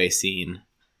 3-way scene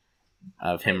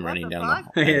of him Wait, what running the down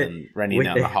fuck? and then running With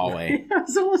down the hallway. That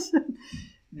was awesome.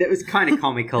 That was kind of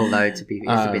comical though. To be, it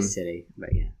was a bit silly, but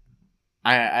yeah.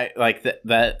 I like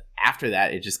that. After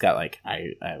that, it just got like I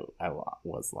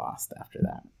was lost after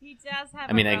that. He does have.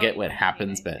 I mean, a I get rowing what machine,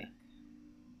 happens, I but think.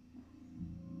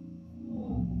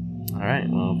 all right.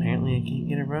 Well, apparently I can't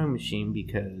get a rowing machine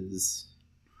because.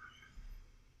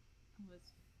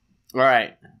 All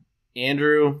right,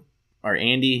 Andrew or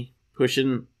Andy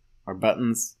pushing our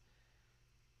buttons.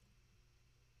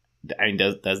 I mean,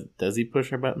 does he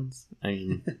push our buttons? I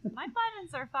mean, My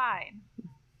buttons are fine.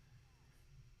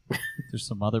 There's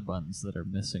some other buttons that are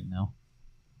missing now.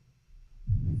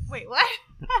 Wait, what?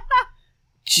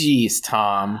 jeez,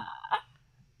 Tom.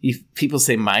 People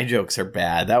say my jokes are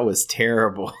bad. That was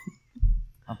terrible.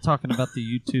 I'm talking about the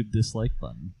YouTube dislike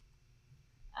button.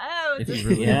 Oh, If it's you a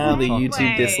really Yeah, the Segue.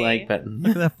 YouTube dislike button.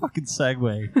 Look at that fucking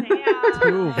segue. Damn.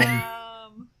 Two of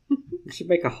 'em. I should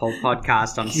make a whole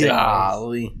podcast on segues.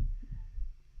 Golly.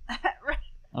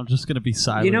 I'm just gonna be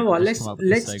silent. You know what? and Let's come up with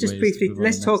the just segues briefly to move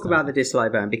on to the talk next about the topic.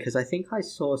 dislike button, because I think I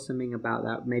saw something about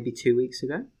that maybe 2 weeks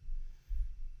ago,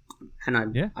 and I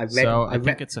read. So I I think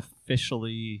read, it's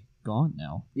officially gone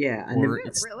now. yeah, and Or the,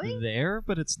 it's Really? there,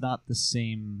 but it's not the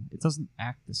same. It doesn't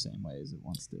act the same way as it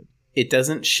once did. It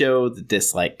doesn't show the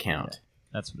dislike count.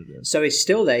 That's what it is. so it's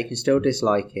still there. You can still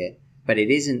dislike it, but it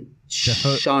isn't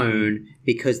shown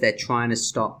because they're trying to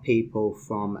stop people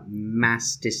from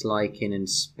mass disliking and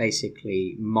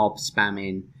basically mob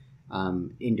spamming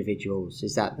individuals.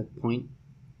 Is that the point?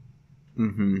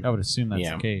 Mm-hmm. I would assume that's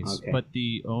Yeah. the case. Okay. But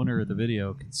the owner of the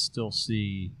video can still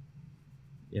see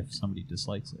if somebody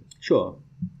dislikes it. Sure.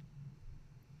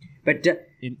 But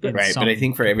In Right, some but I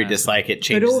think for every capacity. dislike, it but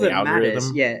changes all the that algorithm.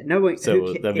 matters, yeah, no one.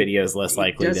 So the video is less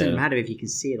likely It doesn't to. matter if you can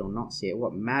see it or not see it.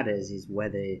 What matters is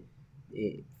whether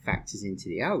it factors into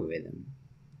the algorithm.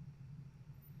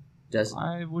 Does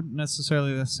I wouldn't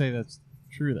necessarily say that's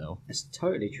true though, it's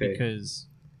totally true. because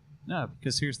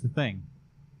here's the thing.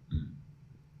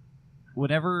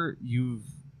 Whenever you've,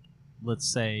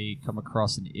 let's say, come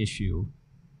across an issue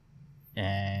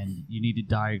and you need to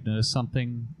diagnose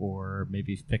something or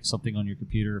maybe fix something on your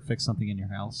computer or fix something in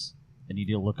your house and you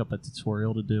need to look up a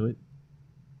tutorial to do it,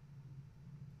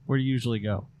 where do you usually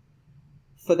go?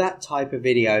 For that type of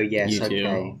video, yes, YouTube.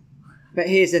 okay. But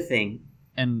here's the thing.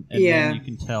 And Yeah, then you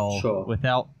can tell sure.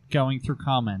 without going through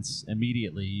comments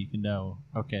immediately, you can know,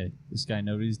 okay, this guy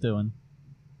knows what he's doing,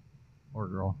 or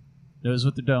girl knows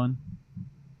what they're doing,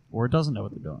 or doesn't know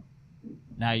what they're doing.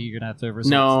 Now you're gonna have to resort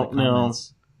No, to the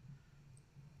comments.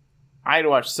 I'd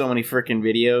watched so many freaking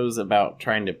videos about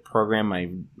trying to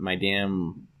program my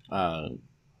damn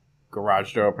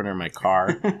garage door opener in my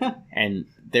car, and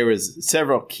there was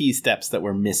several key steps that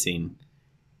were missing,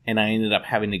 and I ended up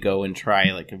having to go and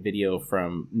try like a video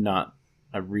from not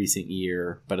a recent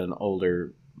year but an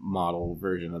older model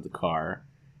version of the car,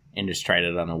 and just tried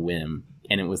it on a whim,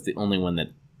 and it was the only one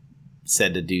that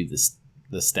said to do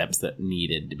the steps that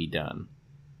needed to be done.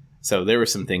 So there were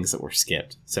some things that were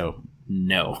skipped. So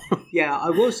no. Yeah,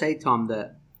 I will say, Tom,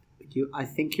 that I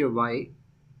think you're right.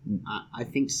 I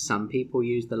think some people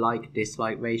use the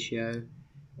like-dislike ratio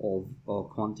or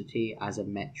quantity as a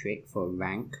metric for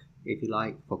rank, if you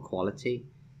like, for quality.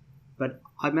 But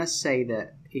I must say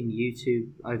that in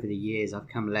YouTube, over the years, I've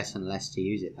come less and less to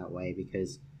use it that way,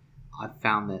 because I've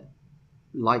found that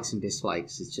likes and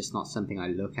dislikes is just not something I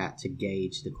look at to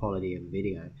gauge the quality of a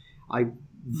video.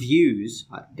 Views,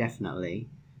 definitely,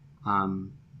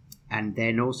 and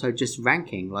then also just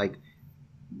ranking, like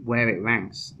where it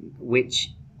ranks, which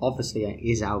obviously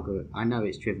is algorithm. I know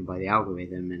it's driven by the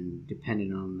algorithm, and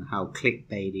depending on how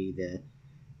clickbaity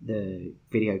the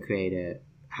video creator,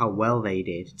 how well they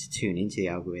did to tune into the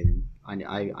algorithm. I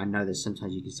know that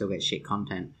sometimes you can still get shit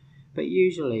content, but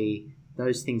usually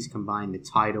those things combined, the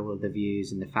title of the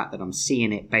views and the fact that I'm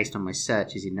seeing it based on my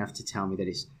search, is enough to tell me that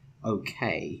it's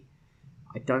okay.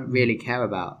 I don't really care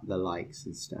about the likes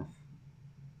and stuff.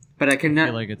 But I can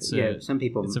feel like it's some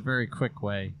people. It's a very quick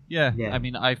way. Yeah, Yeah. I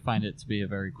mean, I find it to be a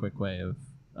very quick way of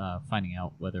finding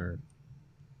out whether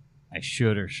I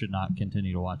should or should not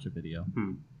continue to watch a video.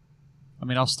 I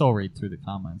mean, I'll still read through the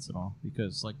comments and all,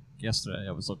 because like yesterday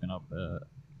I was looking up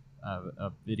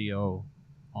a video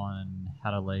on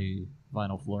how to lay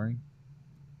vinyl flooring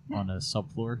on a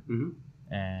subfloor,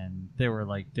 and there were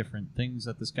like different things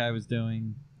that this guy was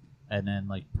doing, and then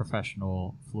like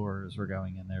professional floorers were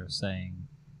going in there saying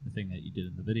the thing that you did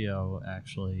in the video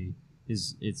actually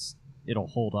it'll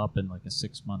hold up in like a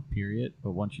 6-month period,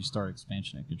 but once you start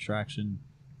expansion and contraction,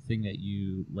 the thing that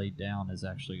you laid down is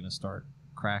actually going to start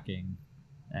cracking,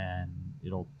 and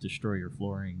it'll destroy your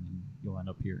flooring, and you'll end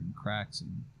up hearing cracks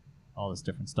and all this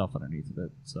different stuff underneath of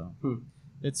it. So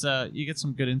it's you get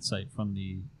some good insight from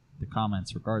the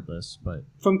comments regardless, but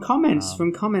from comments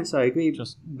I agree,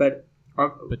 but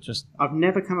I've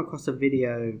never come across a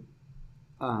video.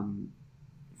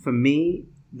 For me,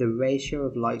 the ratio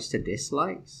of likes to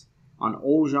dislikes on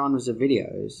all genres of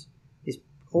videos is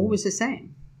always the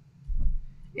same.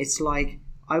 It's like,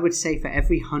 I would say for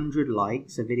every 100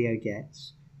 likes a video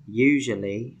gets,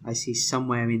 usually I see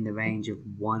somewhere in the range of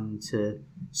 1 to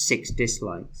 6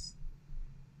 dislikes,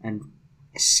 and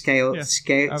scale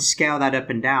that up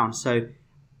and down. So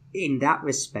in that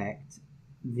respect,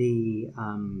 the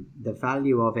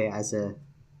value of it as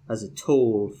a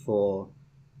tool for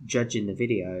judging the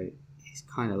video is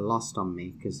kind of lost on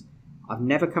me, because I've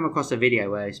never come across a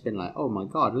video where it's been like, oh my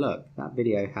god, look, that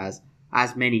video has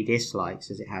as many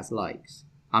dislikes as it has likes.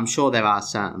 I'm sure there are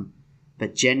some,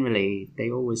 but generally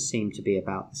they always seem to be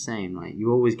about the same. Like,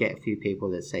 you always get a few people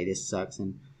that say this sucks,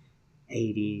 and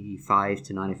 85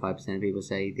 to 95% of people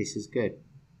say this is good.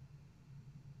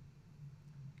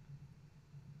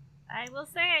 I will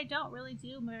say I don't really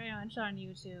do very much on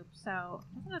YouTube, so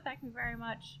it doesn't affect me very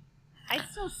much. I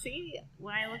still see,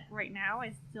 when I look right now,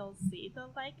 I still see the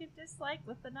like and dislike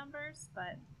with the numbers,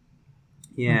 but...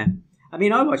 Yeah. I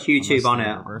mean, I watch YouTube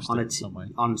Unless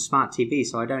on smart TV,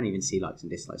 so I don't even see likes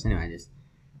and dislikes. Anyway,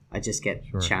 I just get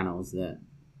channels that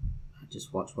I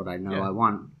just watch what I know I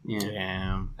want.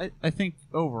 Yeah. I think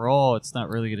overall it's not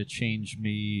really going to change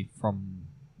me from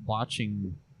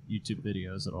watching YouTube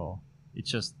videos at all.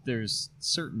 It's just there's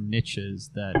certain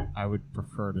niches that I would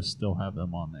prefer to still have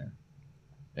them on there.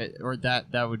 Or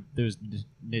those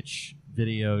niche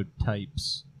video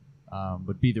types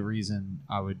would be the reason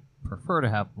I would prefer to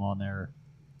have them on there.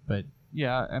 But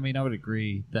yeah, I mean, I would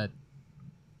agree that,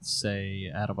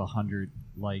 say, out of 100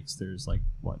 likes, there's like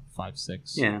what 5,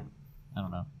 6. Yeah. I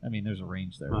don't know. I mean, there's a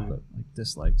range there, Right. but like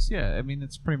dislikes, yeah. I mean,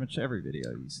 it's pretty much every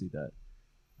video you see that,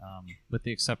 with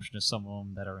the exception of some of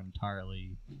them that are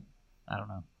entirely, I don't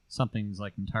know, something's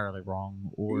like entirely wrong,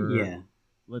 or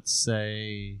let's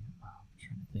say, I'm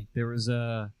trying to think. There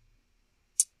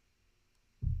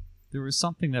was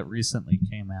something that recently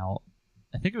came out.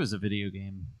 I think it was a video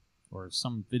game or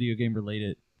some video game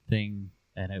related thing,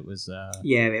 and it was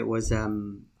it was I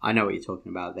know what you're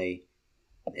talking about.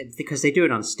 Because they do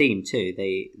it on Steam too.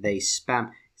 They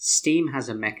spam. Steam has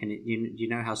a mechanism. You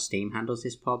know how Steam handles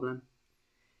this problem?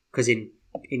 Because in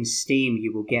Steam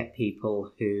you will get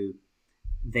people who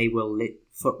they will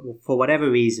for whatever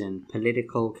reason,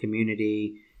 political,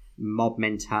 community, mob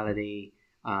mentality,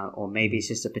 or maybe it's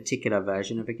just a particular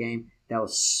version of a game. They'll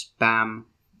spam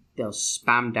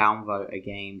downvote a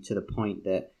game to the point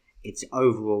that its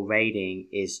overall rating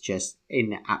is just in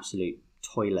the absolute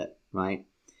toilet, right?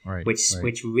 right,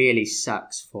 Which really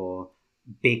sucks for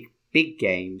big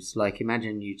games. Like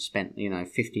imagine you spent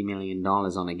 $50 million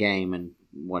on a game and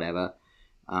whatever,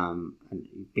 and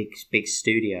big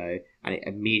studio, and it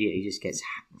immediately just gets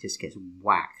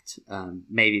whacked.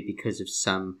 Maybe because of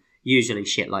some usually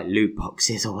shit like loot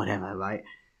boxes or whatever, right?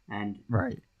 And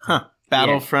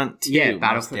Battlefront 2. Yeah,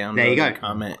 Battlefront. There you go.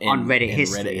 Comment on Reddit in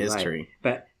history. Reddit history. Right?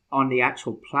 But on the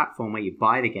actual platform where you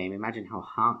buy the game, imagine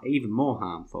how even more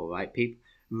harmful, right?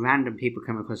 Random people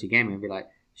come across your game and be like,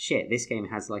 shit, this game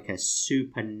has like a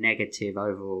super negative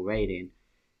overall rating.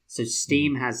 So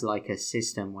Steam has like a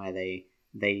system where they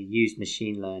use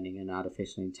machine learning and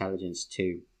artificial intelligence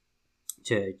to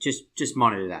just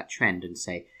monitor that trend and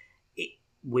say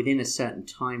within a certain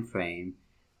time frame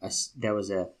there was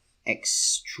a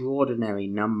extraordinary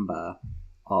number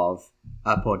of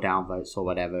up or down votes or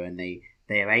whatever, and they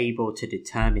are able to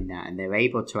determine that, and they're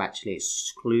able to actually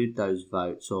exclude those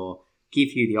votes or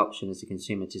give you the option as a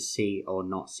consumer to see or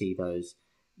not see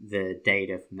the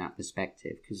data from that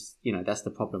perspective. Because that's the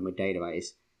problem with data, right?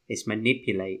 It's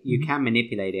manipulate. You can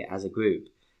manipulate it as a group.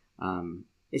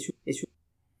 It's It's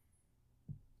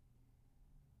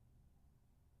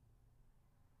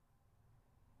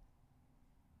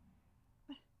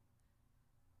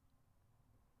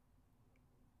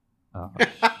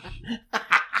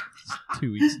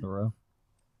 2 weeks in a row.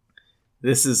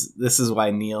 This is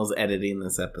why Neil's editing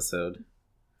this episode.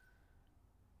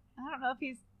 I don't know if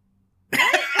he's...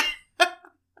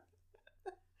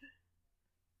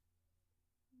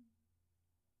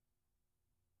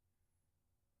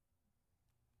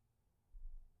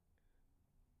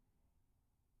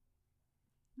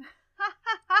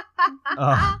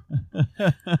 Oh.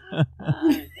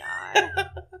 Oh, God.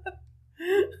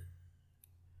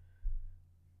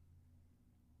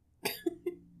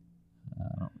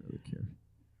 I don't really care.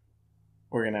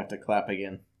 We're gonna have to clap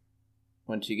again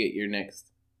once you get your next.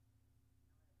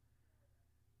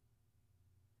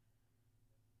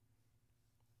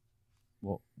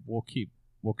 Well, we'll keep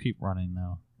running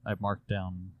though. I marked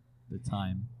down the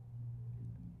time.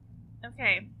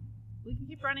 Okay, we can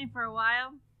keep running for a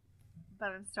while, but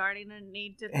I'm starting to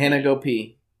need to... Hannah, go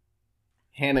pee.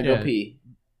 Hannah, go pee.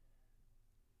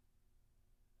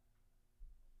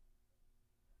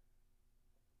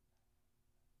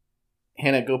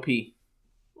 Hannah, go pee.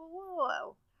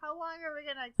 Whoa. How long are we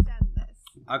going to extend this?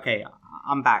 okay.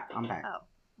 I'm back. Oh,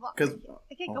 well, 'Cause-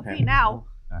 I can't go okay. pee now.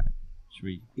 Alright. Should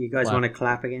we You guys Clap. want to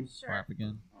clap again? Sure. clap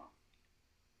again?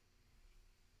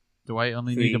 Do I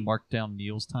only need to 3. mark down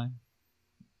Neil's time?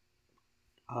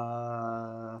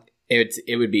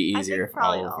 It would be I easier think if all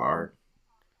probably of all. our.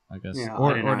 I guess. Yeah,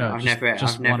 or I don't know. no, I've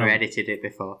just never one of- edited it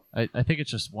before. I think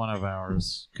it's just one of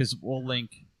ours because we'll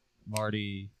link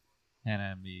Marty,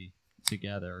 Hannah, and me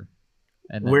together.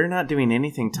 And then, We're not doing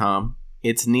anything, Tom.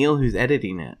 It's Neil who's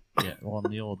editing it. Yeah, well,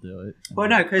 Neil will do it. Well,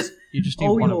 no, because You just need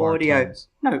all one of your our audio. tones.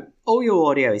 No, all your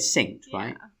audio is synced, Yeah.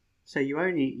 right? So you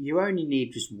only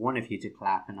need just one of you to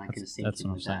clap, and I can sync That's in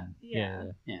what I'm with that. saying.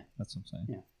 Yeah. Yeah. That's what I'm saying.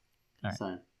 Yeah. Alright.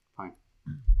 So fine.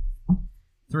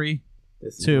 3,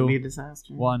 This is 2, gonna be a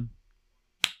disaster. 1.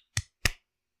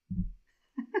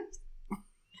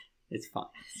 It's fine.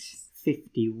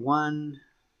 51.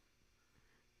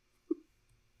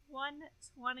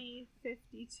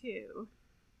 1:20:52.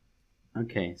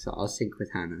 Okay, so I'll sync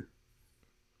with Hannah.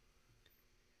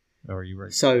 Oh, are you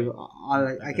ready? So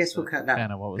I I guess missed we'll it. cut that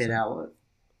Hannah, what was bit it? out.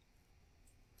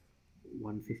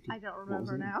 150. I don't what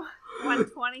was remember it? now.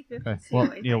 1:20:52. Okay.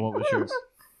 Well, I Neil, think. what was yours?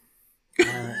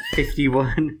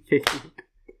 51, 50.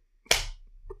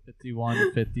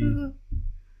 51, 50.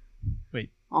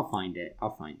 Wait, I'll find it.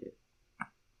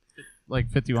 like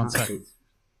 51 Can't see. seconds.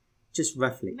 Just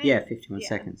roughly. Maybe. Yeah, 51 Yeah.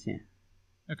 seconds, yeah.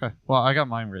 Okay. Well, I got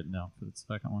mine written down for the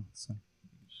second one, so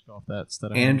just go off that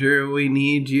instead of Andrew, we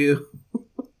need you.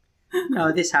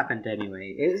 No, this happened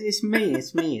anyway. It's me.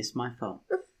 It's my fault.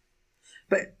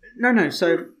 But no.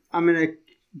 So I'm gonna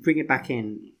bring it back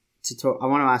in to talk. I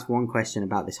want to ask one question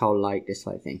about this whole like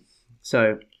dislike thing.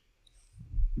 So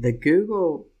the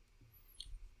Google.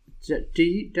 Do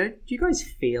you guys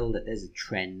feel that there's a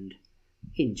trend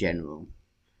in general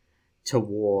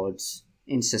towards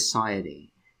in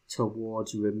society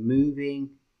towards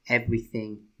removing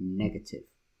everything negative?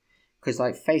 Because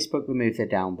like Facebook removed the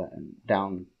down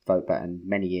vote button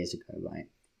many years ago, right?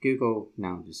 Google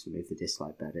now just removed the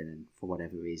dislike button, and for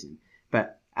whatever reason.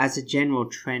 But as a general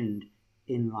trend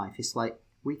in life, it's like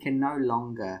we can no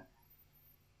longer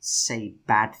say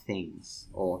bad things,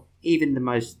 or even the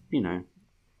most,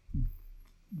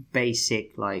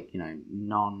 basic, like,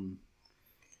 non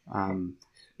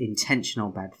intentional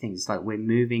bad things. Like we're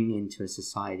moving into a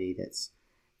society that's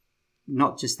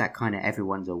not just that kind of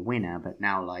everyone's a winner, but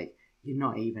now like you're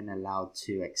not even allowed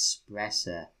to express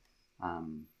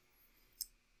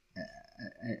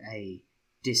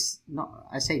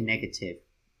I say negative,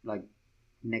 like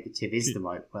negative is the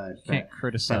right word. You can't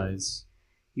criticize.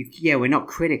 We're not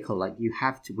critical. Like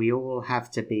we all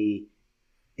have to be.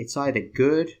 It's either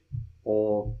good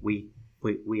or we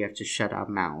have to shut our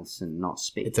mouths and not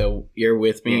speak. It's a you're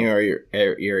with me Yeah.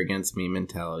 or you're against me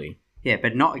mentality. Yeah,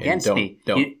 but not against me.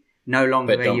 No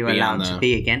longer are you allowed to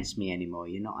be against me anymore.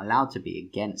 You're not allowed to be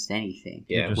against anything.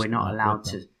 Yeah. We're not not allowed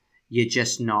with to. You're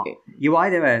just not. You're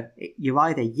either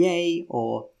yay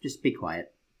or just be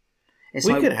quiet. It's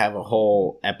We like, could have a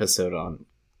whole episode on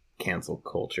cancel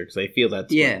culture because I feel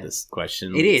that's what this question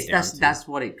it leads is. down to. That's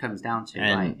what it comes down to,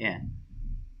 And- right? Yeah.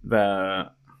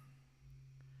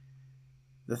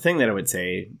 The thing that I would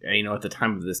say, at the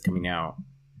time of this coming out,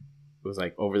 it was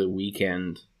like over the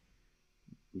weekend,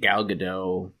 Gal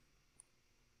Gadot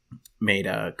made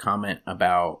a comment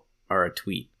about, or a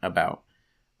tweet about,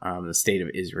 the state of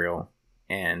Israel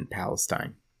and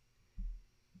Palestine.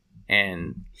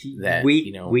 And that,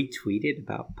 we tweeted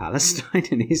about Palestine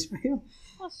and Israel.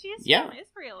 Well, she's Yeah. from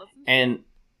Israel, isn't she? and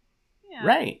Yeah.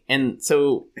 right. And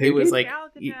so Who it was did? like Gal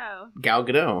Gadot. Gal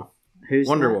Gadot, Who's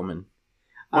Wonder that? Woman.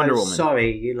 Wonder Woman.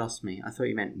 Sorry, you lost me. I thought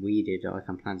you meant we did. Like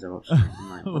I'm plans of options. I'm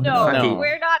like, what the No, fuck are No. you-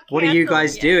 we're not. What are you canceled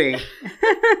guys yet. doing?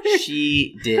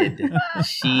 She did.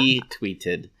 She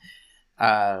tweeted.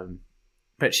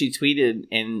 But she tweeted,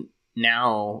 and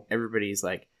now everybody's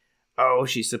like, "Oh,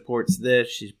 she supports this.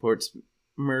 She supports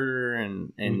murder,"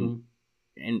 and Mhm.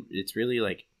 and it's really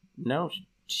like, no,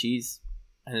 she's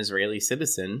an Israeli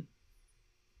citizen.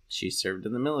 She served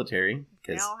in the military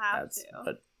because They all have that's to.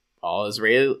 what all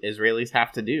Israelis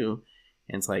have to do.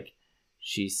 And it's like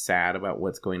she's sad about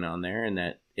what's going on there, and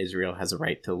that Israel has a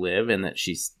right to live, and that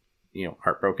she's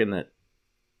heartbroken that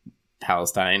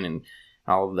Palestine and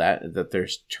all of that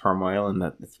there's turmoil and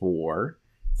that it's war.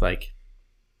 It's like,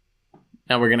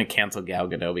 now we're gonna cancel Gal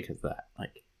Gadot because of that.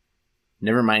 Like,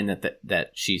 never mind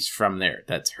that she's from there.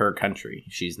 That's her country.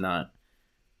 She's not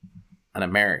an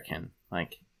American.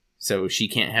 Like, so she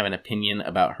can't have an opinion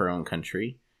about her own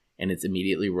country, and it's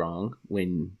immediately wrong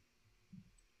when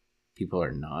people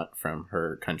are not from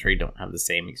her country, don't have the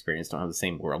same experience, don't have the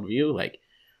same worldview. Like,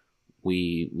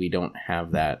 we don't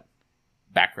have that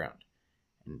background.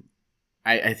 And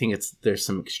I think there's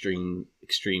some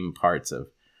extreme parts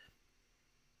of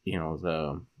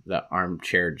the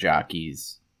armchair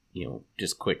jockeys,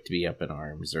 just quick to be up in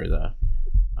arms, or the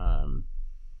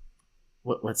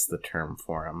what's the term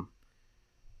for them?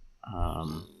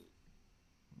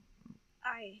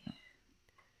 I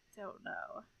don't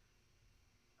know.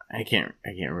 I can't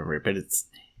remember it, but it's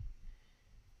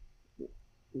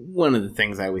one of the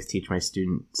things I always teach my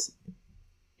students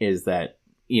is that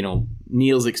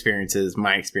Neil's experiences,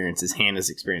 my experiences, Hannah's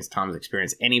experience, Tom's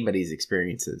experience, anybody's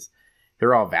experiences,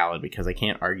 they're all valid because I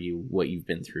can't argue what you've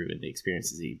been through and the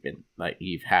experiences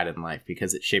you've had in life,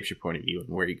 because it shapes your point of view and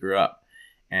where you grew up.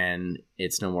 And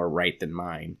it's no more right than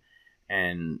mine,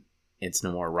 and it's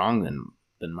no more wrong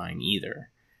than mine either.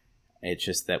 It's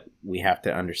just that we have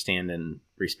to understand and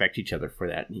respect each other for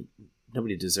that.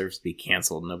 Nobody deserves to be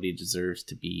canceled. Nobody deserves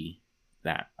to be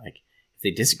that. Like, if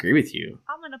they disagree with you,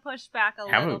 I'm going to push back a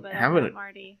little bit on that,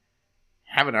 Marty.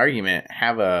 Have an argument,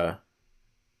 have a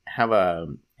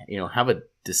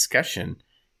discussion,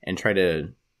 and try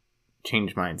to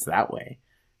change minds that way.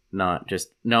 Not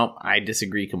just, no, I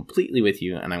disagree completely with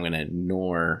you, and I'm going to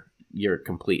ignore your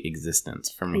complete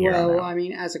existence from here on out. Well, I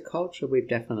mean, as a culture,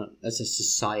 as a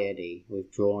society,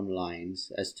 we've drawn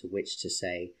lines as to which to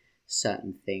say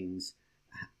certain things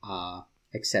are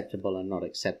acceptable and not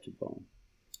acceptable.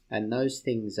 And those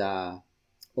things are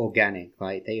organic,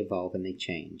 right? They evolve and they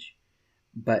change.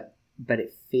 But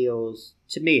it feels,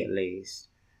 to me at least,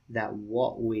 that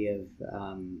what we have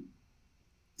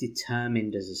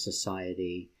determined as a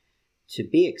society to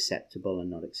be acceptable and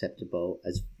not acceptable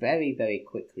has very, very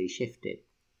quickly shifted,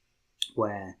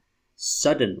 where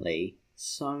suddenly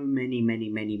so many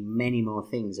more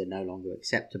things are no longer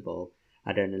acceptable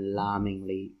at an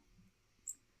alarmingly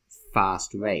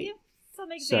fast rate. Give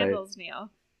some examples, Neil.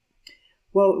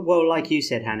 Well, like you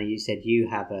said, Hannah, you said you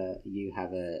have a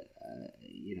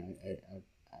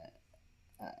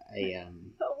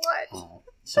What?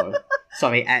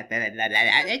 Sorry.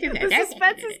 The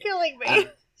suspense is killing me.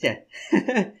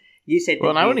 Yeah. You said. Well,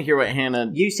 and I want to hear what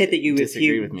Hannah. You said that you disagree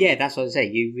refute. with me. Yeah, that's what I was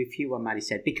saying. You refute what Maddie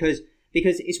said because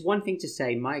it's one thing to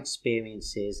say my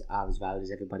experiences are as valid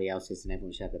as everybody else's, and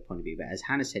everyone should have their point of view. But as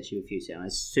Hannah said, she refutes it. And I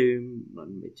assume,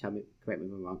 correct me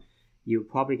if I'm wrong, you're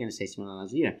probably going to say something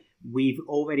like, we've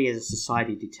already as a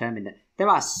society determined that there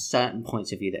are certain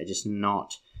points of view that are just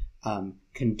not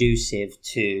conducive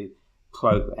to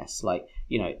progress, like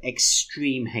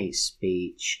extreme hate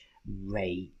speech,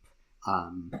 rape,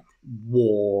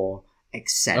 war,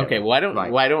 etc. Okay, why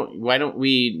don't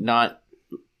we not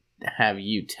have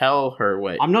you tell her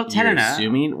what I'm not telling her.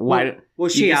 Assuming? Well,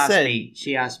 she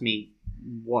asked me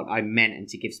what I meant and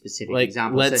to give specific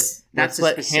examples. Let's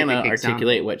let Hannah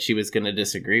articulate what she was going to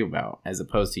disagree about, as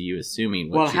opposed to you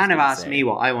assuming. What Hannah asked me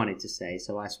what I wanted to say,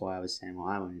 so that's why I was saying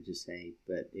what I wanted to say.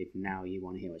 But if now you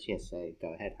want to hear what she has to say,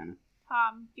 go ahead, Hannah.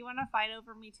 Tom, do you want to fight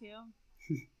over me too?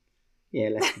 Yeah,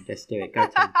 let's do it. Go,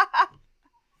 Tom.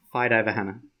 Fight over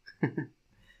Hannah.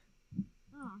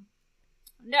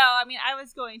 No, I mean, I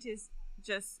was going to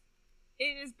just...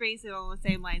 It is basically on the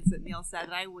same lines that Neil said,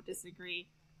 that I would disagree.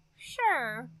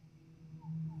 Sure,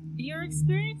 your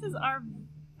experiences are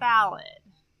valid.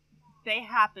 They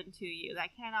happen to you.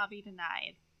 That cannot be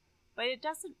denied. But it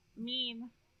doesn't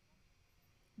mean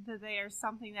that they are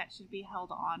something that should be held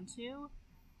on to,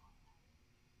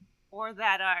 or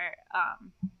that are...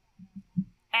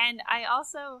 And I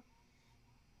also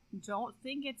don't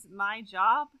think it's my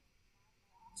job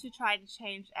to try to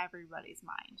change everybody's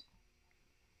mind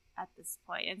at this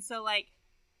point. And so,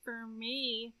 for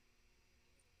me,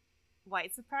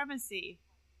 white supremacy,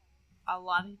 a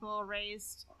lot of people are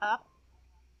raised up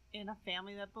in a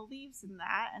family that believes in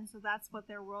that, and so that's what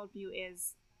their worldview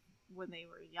is when they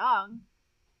were young.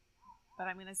 But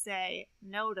I'm going to say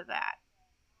no to that.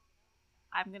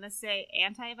 I'm going to say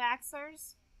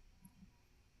anti-vaxxers.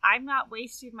 I'm not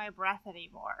wasting my breath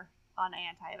anymore on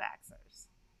anti-vaxxers.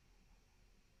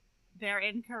 They're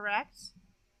incorrect,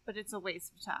 but it's a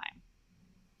waste of time.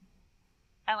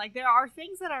 And there are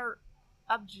things that are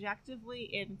objectively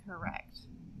incorrect,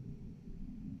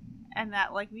 and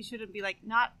that we shouldn't be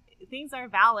not things are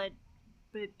valid,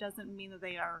 but it doesn't mean that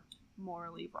they are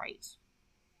morally right.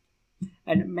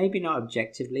 And maybe not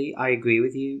objectively, I agree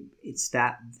with you. It's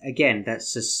that, again, that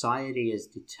society has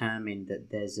determined that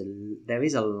there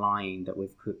is a line that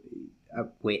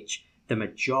at which the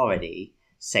majority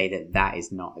say that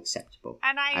is not acceptable,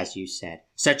 and as you said,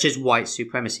 such as white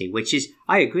supremacy, which is,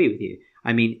 I agree with you.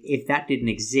 I mean, if that didn't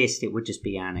exist, it would just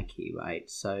be anarchy, right?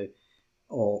 So,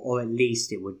 or at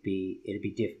least it'd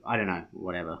be different. I don't know,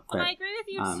 whatever. But, I agree with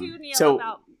you too, Neil,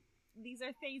 about these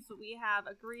are things that we have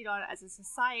agreed on as a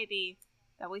society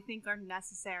that we think are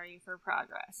necessary for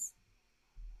progress.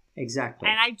 Exactly.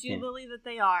 And I do believe that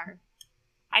they are.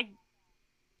 I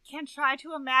can try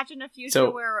to imagine a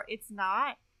future where it's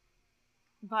not,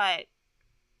 but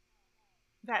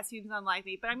that seems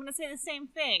unlikely. But I'm going to say the same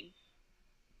thing.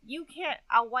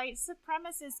 A white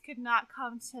supremacist could not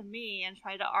come to me and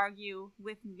try to argue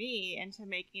with me into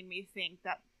making me think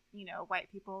that,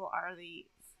 white people are the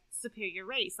superior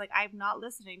race. I'm not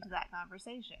listening to that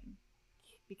conversation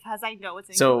because I know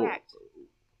it's So- incorrect.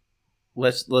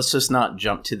 Let's just not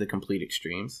jump to the complete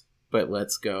extremes, but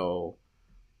let's go.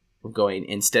 Going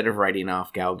instead of writing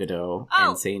off Gal Gadot Oh,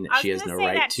 and saying I that was she has gonna no say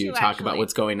right that to too, talk about actually.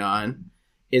 what's going on,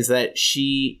 is that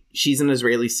she's an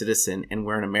Israeli citizen and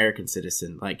we're an American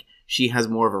citizen. Like, she has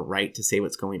more of a right to say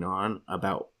what's going on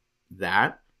about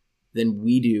that than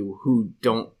we do, who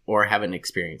don't or haven't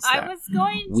experienced that. I was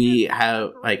going to We have,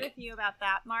 agree like- with you about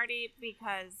that, Marty,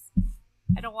 because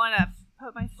I don't want to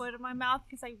put my foot in my mouth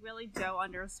because I really don't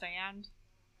understand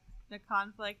the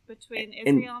conflict between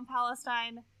Israel and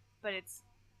Palestine, but it's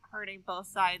hurting both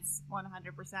sides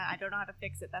 100%. I don't know how to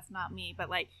fix it. That's not me. But,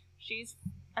 like, she's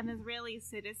an Israeli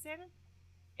citizen.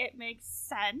 It makes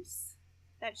sense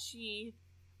that she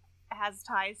has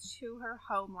ties to her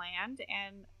homeland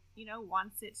and, you know,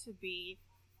 wants it to be,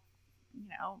 you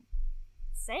know,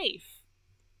 safe.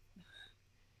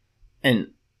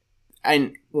 And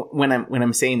when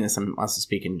I'm saying this, I'm also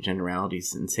speaking in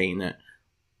generalities and saying that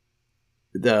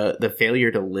the failure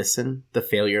to listen, the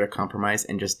failure to compromise,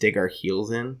 and just dig our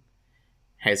heels in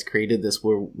has created this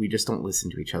where we just don't listen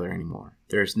to each other anymore.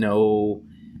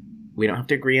 We don't have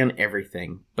to agree on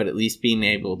everything, but at least being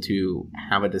able to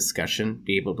have a discussion,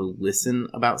 be able to listen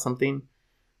about something,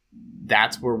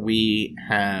 that's where we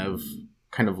have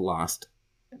kind of lost,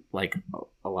 like,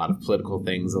 a lot of political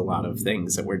things, a lot of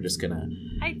things that we're just gonna...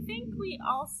 I think we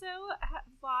also have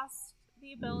lost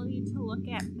the ability to look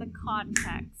at the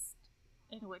context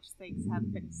in which things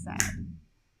have been said.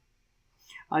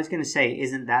 I was going to say,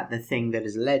 isn't that the thing that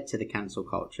has led to the cancel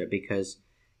culture? Because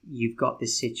you've got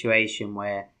this situation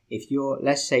where if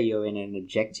let's say you're in an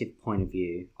objective point of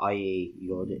view, i.e.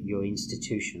 you're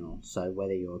institutional, so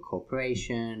whether you're a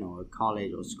corporation or a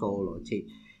college or school or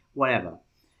whatever,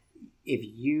 if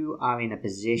you are in a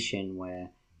position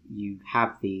where you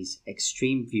have these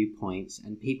extreme viewpoints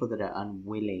and people that are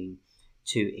unwilling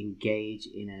to engage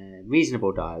in a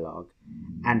reasonable dialogue,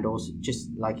 and also, just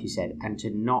like you said, and to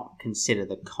not consider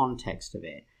the context of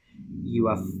it, you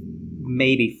are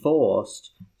maybe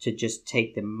forced to just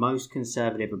take the most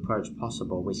conservative approach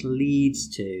possible, which leads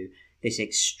to this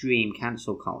extreme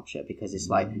cancel culture, because it's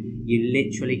like you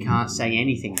literally can't say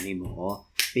anything anymore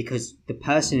because the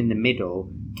person in the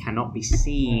middle cannot be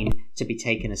seen to be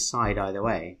taken aside either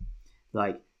way.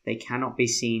 Like, they cannot be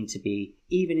seen to be,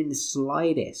 even in the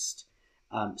slightest,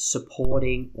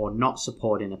 supporting or not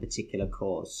supporting a particular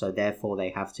cause. So therefore they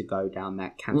have to go down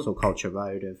that cancel culture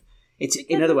road of it's. Because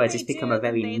in other if words, they it's become do, a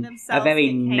very they themselves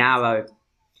get narrow. cancelled.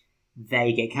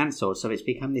 They get cancelled, so it's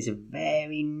become this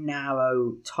very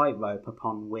narrow tightrope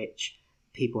upon which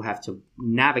people have to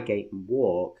navigate and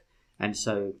walk. And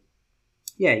so,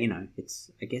 yeah, you know,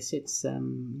 it's. I guess it's.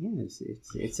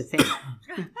 It's a thing.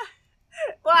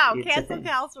 Wow, It's a cancel thing.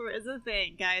 culture is a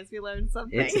thing, guys. We learned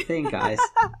something. It's a thing, guys.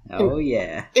 Oh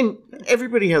yeah. And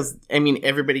everybody has... I mean,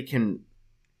 everybody can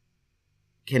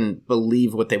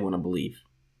believe what they want to believe.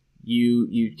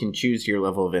 You can choose your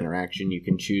level of interaction. You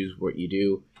can choose what you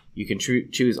do. You can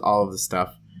choose all of the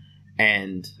stuff.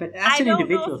 And But that's I an don't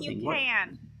individual know if you thing. What-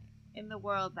 can in the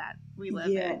world that we live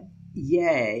yeah, in.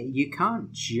 yeah, you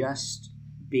can't just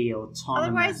be autonomous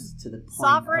Otherwise, to the point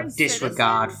sovereign of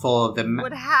disregard citizens for the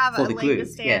Would have for a the leg to group,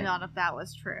 stand yeah. on if that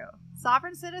was true.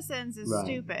 Sovereign citizens is Right.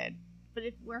 stupid. But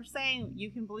if we're saying you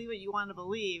can believe what you want to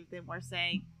believe, then we're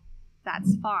saying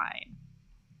that's fine.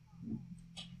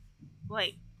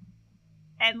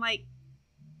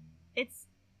 It's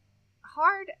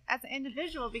hard as an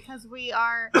individual because we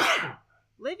are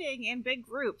living in big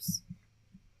groups.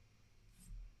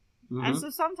 Mhm. And so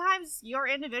sometimes your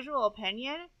individual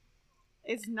opinion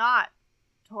is not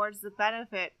towards the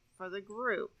benefit for the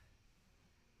group.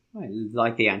 Right,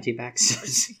 like the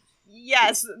anti-vaxxers.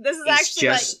 Yes, this is actually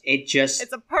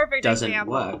it's a perfect doesn't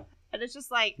example. work. And it's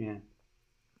just like, Yeah.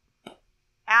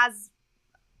 as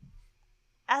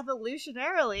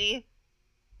evolutionarily,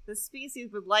 the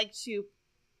species would like to,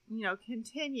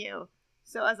 continue.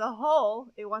 So as a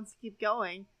whole, it wants to keep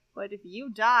going. But if you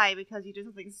die because you did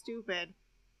something stupid,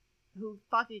 who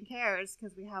fucking cares?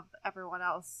 Because we have everyone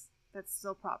else that's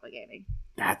still propagating.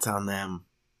 that's on them.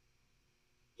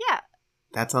 Yeah,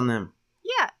 That's on them.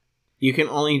 yeah. You can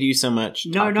only do so much.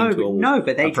 No, talking to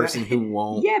but they a person who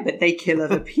won't. Yeah, but they kill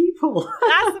other people.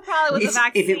 That's the problem with the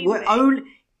vaccine. If it were thing.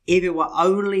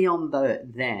 only on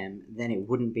them, then it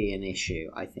wouldn't be an issue,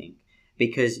 I think,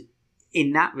 because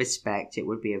in that respect, it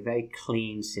would be a very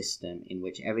clean system in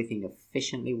which everything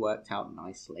efficiently worked out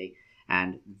nicely,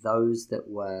 and those that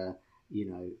were,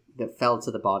 that fell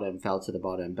to the bottom.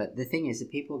 But the thing is, the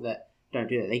people that don't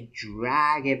do that, they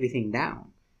drag everything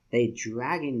down. They're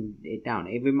dragging it down.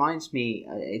 It reminds me,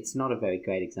 it's not a very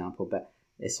great example, but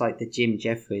it's like the Jim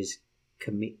Jeffries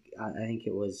I think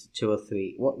it was 2 or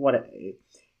 3.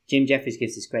 Jim Jeffries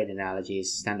gives this great analogy as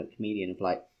a stand-up comedian of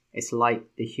like, it's like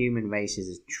the human race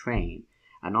is a train,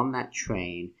 and on that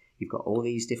train you've got all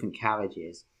these different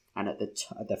carriages, and at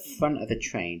the front of the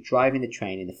train, driving the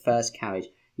train in the first carriage,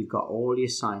 you've got all your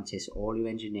scientists, all your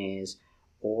engineers,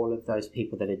 all of those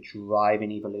people that are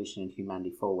driving evolution and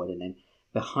humanity forward, and then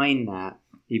behind that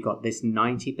you've got this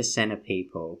 90% of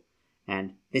people.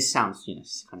 And this sounds,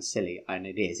 kind of silly, and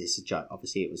it is. It's a joke.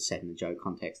 Obviously, it was said in a joke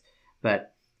context,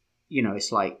 but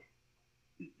it's like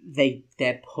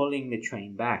they're pulling the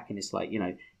train back, and it's like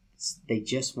they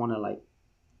just want to like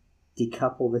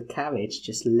decouple the carriage,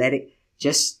 just let it,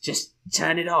 just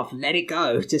turn it off, let it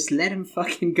go, just let him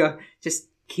fucking go, just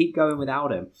keep going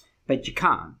without him, but you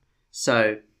can't.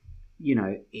 So,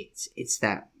 it's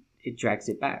that it drags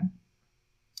it back.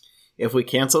 If we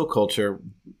cancel culture,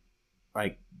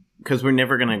 like. Because we're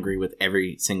never going to agree with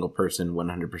every single person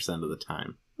 100% of the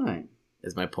time. Right.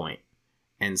 Is my point.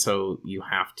 And so you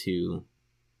have to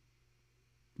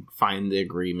find the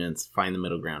agreements, find the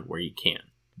middle ground where you can.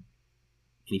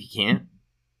 And if you can't,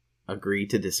 agree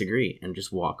to disagree and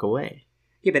just walk away.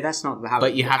 Yeah, but that's not how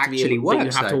but you it have actually to be, works. But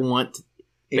you have though. to want.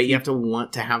 But you have to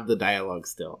want to have the dialogue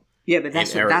still. Yeah, but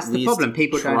that's the problem.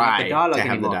 People don't have the dialogue to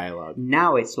have anymore. The dialogue.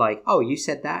 Now it's like, oh, you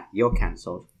said that, you're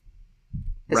cancelled.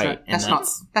 Right,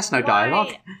 That's no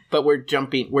dialogue. But we're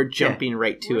jumping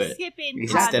right to it skipping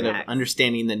instead of context.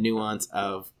 understanding the nuance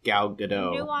of Gal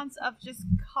Gadot. Nuance of just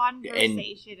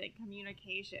conversation and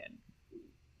communication.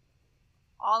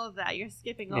 All of that, you're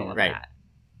skipping all of right. that.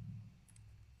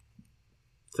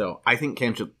 So I think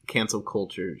cancel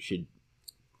culture should,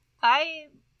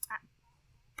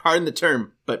 pardon the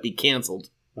term, but be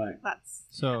canceled. Right.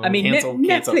 So I mean, cancel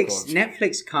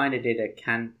Netflix kind of did a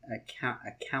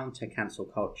counter cancel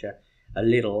culture a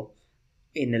little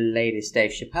in the latest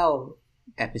Dave Chappelle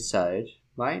episode,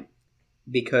 right?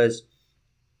 Because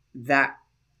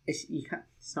you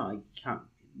can't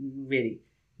really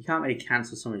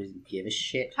cancel someone who doesn't give a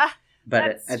shit.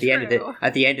 But at the end of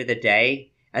the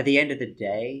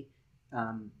day,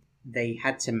 they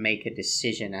had to make a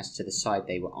decision as to the side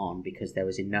they were on because there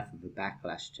was enough of a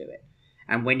backlash to it.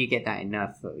 And when you get that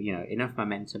enough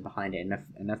momentum behind it,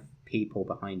 enough people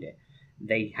behind it,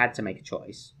 they had to make a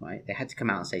choice, right? They had to come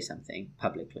out and say something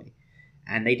publicly.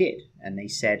 And they did. And they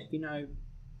said,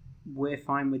 we're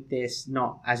fine with this,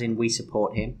 not as in we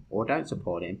support him or don't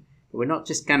support him, but we're not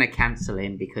just going to cancel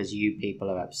him because you people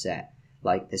are upset.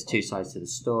 Like, there's two sides to the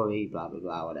story, blah, blah,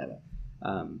 blah, whatever.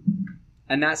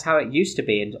 And that's how it used to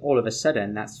be. And all of a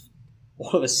sudden, that's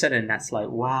like,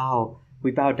 wow,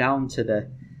 we bow down to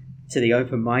the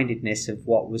open-mindedness of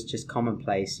what was just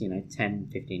commonplace, 10,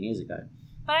 15 years ago.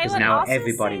 Because now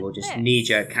everybody will just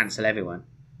knee-jerk cancel everyone.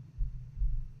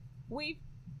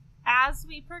 As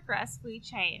we progress, we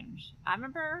change. I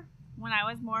remember when I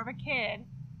was more of a kid,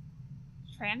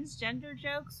 transgender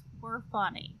jokes were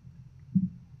funny.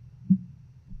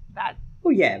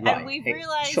 Well, yeah, right. And we've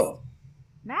realized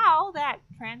now that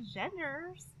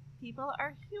transgenders people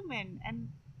are human and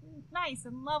nice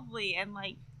and lovely and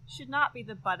should not be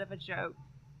the butt of a joke.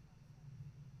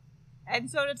 And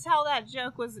so to tell that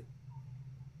joke was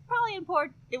probably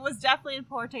important. It was definitely in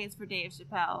poor taste for Dave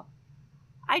Chappelle.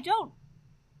 I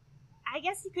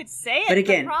guess you could say it, but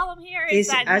again, the problem here is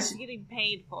that he's getting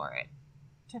paid for it,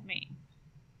 to me.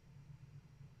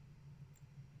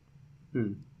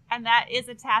 And that is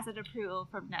a tacit approval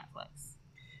from Netflix.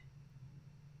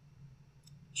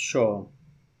 Sure.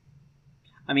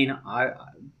 I mean, I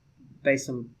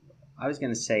was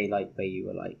going to say, where you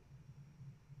were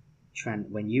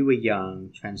when you were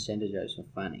young, transgender jokes were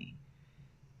funny.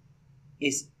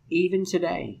 Is even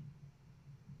today,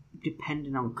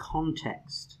 depending on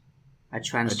context, a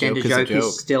transgender joke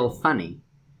is still funny.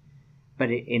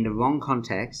 But in the wrong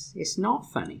context, it's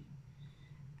not funny.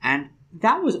 And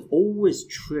that was always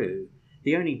true.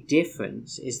 The only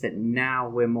difference is that now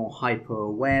we're more hyper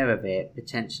aware of it,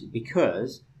 potentially,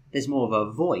 because there's more of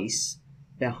a voice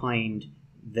behind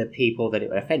the people that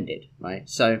it offended, right?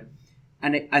 So,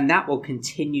 and that will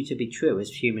continue to be true as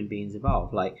human beings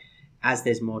evolve. As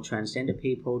there's more transgender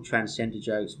people, transgender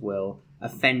jokes will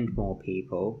offend more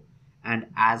people. And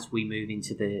as we move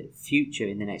into the future,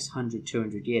 in the next 100,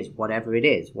 200 years, whatever it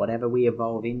is, whatever we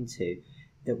evolve into,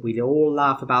 that we'd all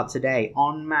laugh about today,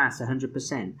 en masse,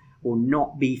 100%, will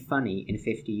not be funny in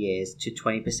 50 years to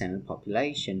 20% of the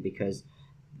population, because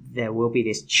there will be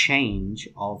this change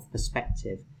of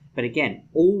perspective. But again,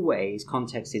 always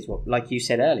context is what, like you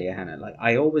said earlier, Hannah,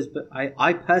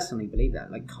 I personally believe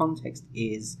that, context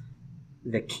is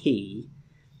the key.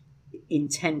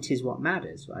 Intent is what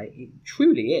matters, right? It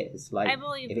truly is. I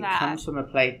believe if that. It comes from a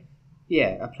place,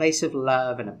 a place of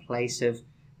love and a place of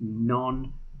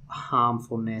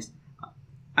non-harmfulness.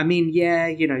 I mean, yeah,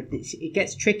 it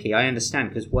gets tricky. I understand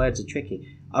because words are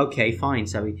tricky. Okay, fine.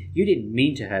 So you didn't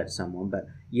mean to hurt someone, but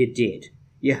you did.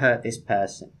 You hurt this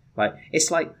person, right? It's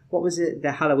like, what was it?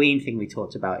 The Halloween thing we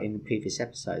talked about in the previous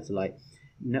episodes. Like,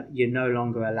 no, you're no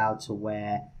longer allowed to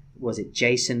wear, was it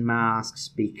Jason masks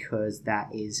because that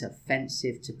is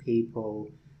offensive to people.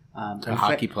 To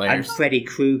hockey players. And Freddy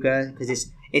Krueger, because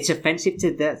it's offensive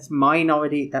to that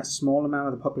minority, that small amount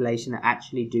of the population that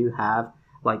actually do have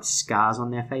like scars on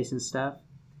their face and stuff.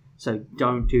 So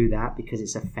don't do that because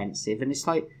it's offensive. And it's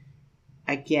like,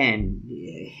 again,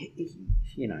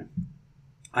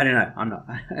 I don't know. I'm not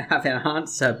having an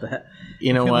answer, but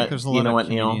you know I feel what? like there's a lot of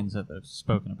Neil? comedians that have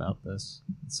spoken about this.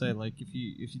 Say like if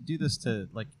you do this to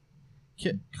like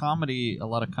comedy, a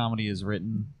lot of comedy is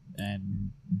written,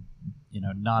 and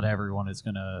not everyone is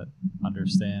gonna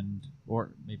understand,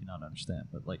 or maybe not understand,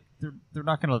 but like they're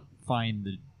not gonna find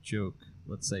the joke,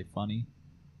 let's say, funny.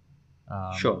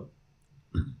 Sure.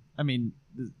 I mean,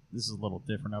 this is a little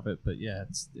different of it, but yeah,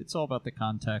 it's all about the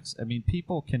context. I mean,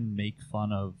 people can make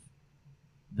fun of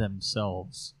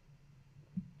themselves,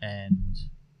 and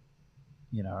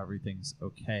everything's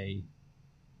okay.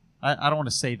 I don't want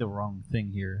to say the wrong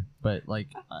thing here, but like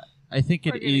I think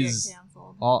it is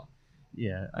all.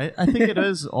 Yeah, I think it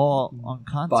is all on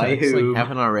context. By who? Like,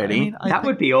 haven't already. I mean, That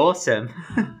would be awesome.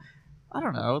 I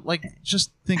don't know. Like,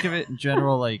 just think of it in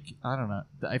general. Like, I don't know.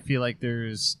 I feel like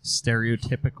there's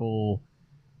stereotypical,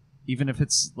 even if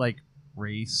it's like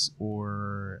race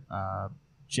or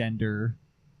gender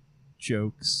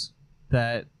jokes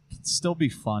that can still be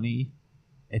funny.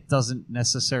 It doesn't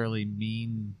necessarily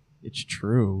mean it's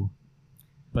true,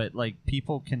 but like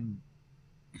people can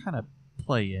kind of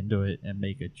play into it and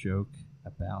make a joke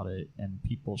about it, and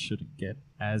people shouldn't get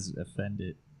as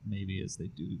offended maybe as they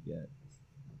do get.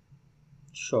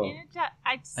 Sure.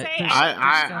 I'd say there's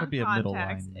gotta be a middle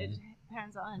line. It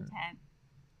depends on intent.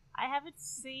 I haven't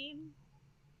seen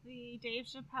the Dave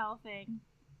Chappelle thing.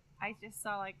 I just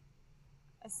saw like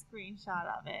a screenshot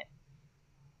of it,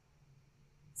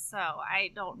 so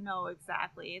I don't know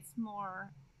exactly. It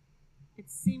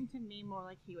seemed to me more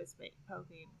like he was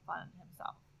poking fun at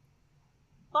himself.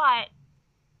 But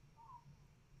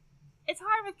it's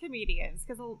hard with comedians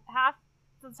because half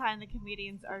the time the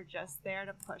comedians are just there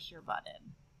to push your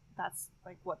button. That's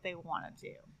like what they want to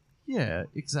do. Yeah,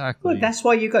 exactly. Well, that's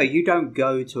why you go. You don't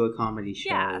go to a comedy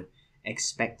show Yeah.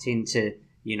 expecting to,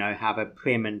 have a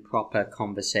prim and proper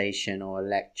conversation or a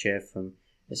lecture from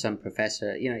some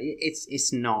professor.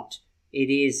 It's not. It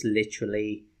is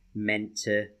literally meant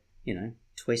to,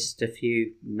 twist a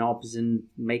few knobs and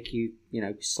make you,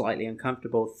 slightly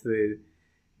uncomfortable through.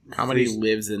 Comedy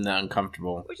lives in the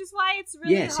uncomfortable. Which is why it's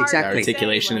really Yes, hard exactly. to say,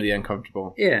 Articulation of like, the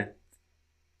uncomfortable. Yeah.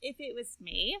 if it was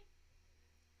me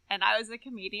and I was a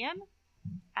comedian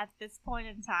at this point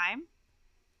in time,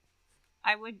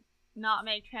 I would not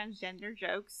make transgender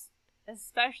jokes,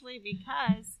 especially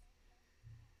because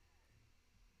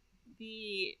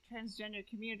the transgender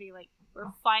community, like,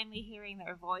 we're finally hearing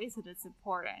their voice and it's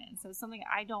important. And so it's something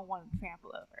I don't want to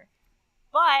trample over.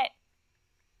 But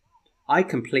I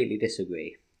completely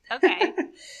disagree. okay.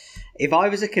 If I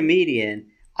was a comedian,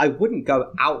 I wouldn't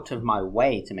go out of my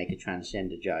way to make a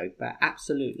transgender joke, but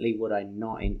absolutely would I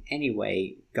not in any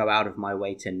way go out of my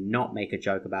way to not make a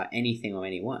joke about anything or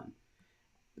anyone.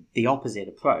 The opposite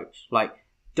approach. Like,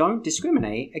 don't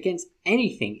discriminate against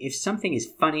anything. If something is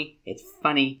funny, it's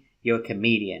funny. You're a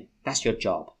comedian. That's your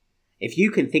job. If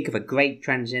you can think of a great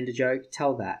transgender joke,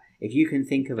 tell that. If you can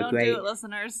think of Don't a great do it,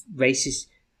 listeners. racist,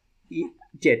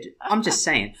 I'm just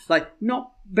saying, like,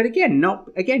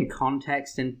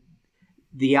 context and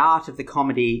the art of the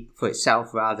comedy for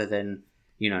itself, rather than,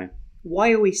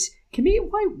 why are we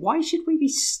why should we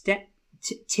be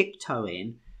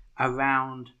tiptoeing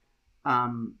around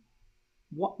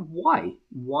why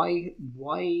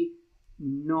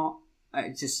not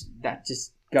that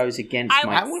just goes against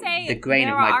I would say the grain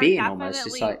of there my are being almost.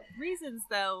 It's definitely like, reasons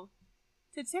though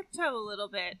to tiptoe a little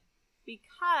bit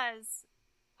because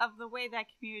of the way that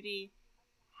community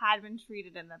had been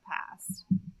treated in the past.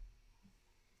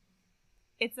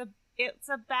 It's a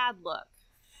bad look.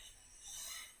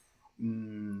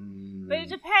 But it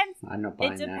depends. I'm not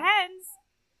buying It that. depends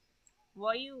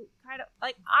what you kind of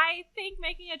like. I think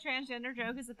making a transgender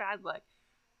joke is a bad look,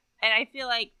 and I feel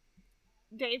like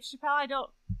Dave Chappelle,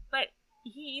 but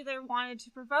he either wanted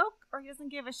to provoke or he doesn't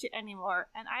give a shit anymore.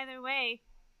 And either way,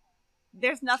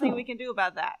 there's nothing Sure. we can do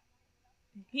about that.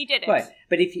 He did it. Right,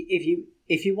 but if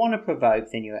you want to provoke,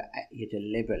 then you're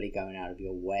deliberately going out of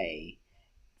your way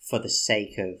for the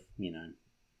sake of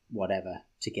whatever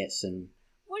to get some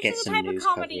Which get is the some type of news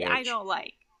comedy I coverage. don't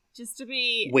like. Just to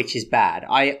be... Which is bad.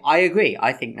 I agree.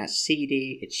 I think that's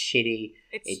seedy. It's shitty.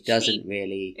 It's It doesn't cheap.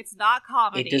 really. It's not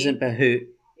comedy. It doesn't behoove.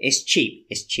 It's cheap.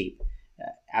 It's cheap.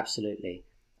 Absolutely.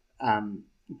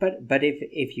 But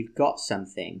if you've got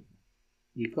something,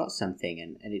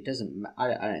 and it doesn't. I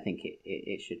don't think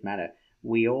it should matter.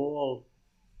 We all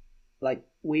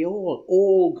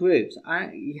groups.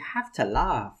 You have to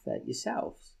laugh at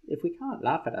yourselves. If we can't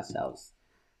laugh at ourselves,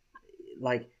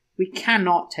 we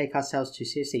cannot take ourselves too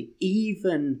seriously.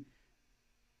 Even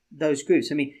those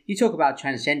groups. I mean, you talk about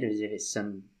transgender as if it's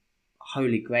some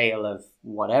holy grail of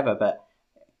whatever, but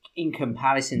in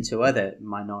comparison to other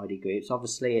minority groups,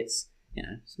 obviously it's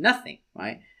nothing,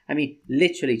 right? I mean,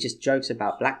 literally just jokes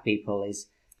about black people is,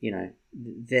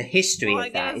 the history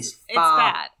of that is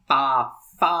far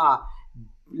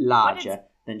larger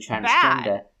than transgender.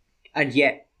 bad. And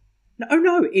yet,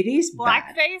 no, it is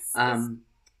bad. Blackface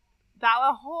that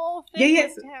whole thing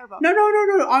is terrible. No.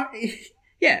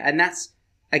 Yeah, and that's,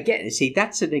 again, see,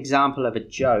 that's an example of a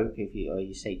joke, if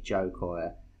you say joke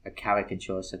or a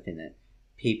caricature or something that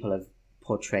people have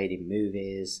portrayed in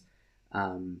movies,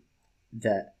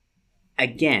 that,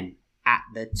 again, at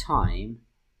the time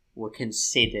were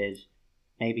considered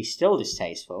maybe still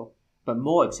distasteful, but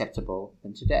more acceptable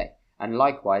than today. And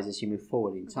likewise, as you move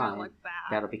forward in time,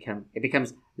 it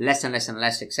becomes less and less and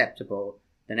less acceptable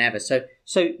than ever. So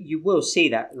you will see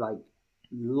that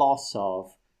loss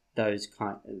of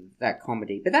that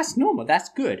comedy, but that's normal. That's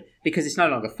good because it's no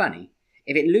longer funny.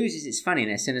 If it loses its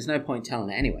funniness, then there's no point telling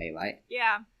it anyway, right?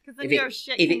 Yeah, because then you're a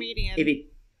shit comedian.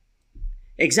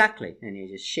 Exactly, and you're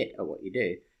just shit at what you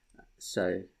do.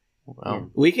 So,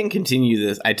 we can continue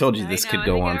this. I told you this could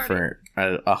go on for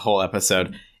a whole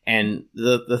episode. And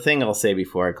the thing I'll say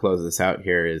before I close this out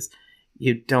here is,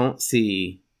 you don't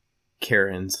see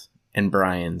Karens and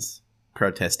Brian's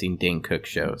protesting Dane Cook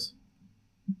shows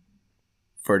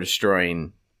for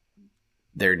destroying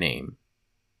their name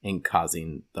and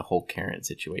causing the whole Karen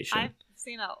situation. I've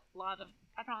seen a lot of...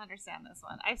 I don't understand this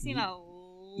one. I've seen a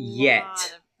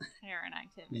lot of Karen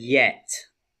activity.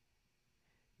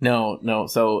 No.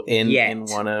 So in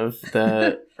one of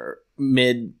the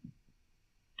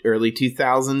early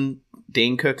 2000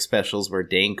 Dane Cook specials where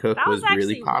Dane Cook was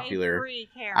really popular,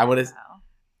 I would have...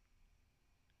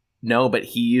 No, but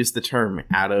he used the term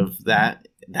out of that.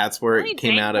 That's where it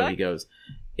came out of. He goes,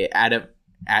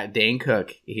 at Dane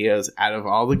Cook, he goes, out of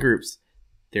all the groups,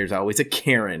 there's always a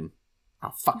Karen.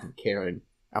 A fucking Karen.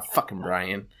 A fucking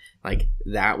Brian.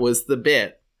 That was the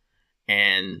bit.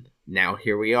 And now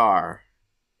here we are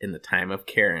in the time of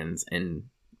Karens and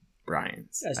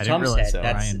Brian's. As I Tom didn't realize said,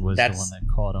 Brian was the one that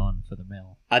caught on for the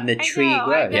mail. And the tree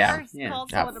grows. I've never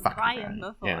called someone a Brian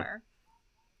before. Yeah.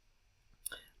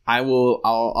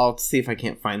 I'll see if I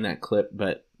can't find that clip,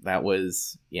 but that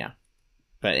was,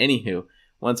 But anywho,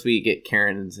 once we get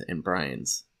Karen's and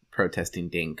Brian's protesting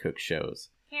Dane Cook shows,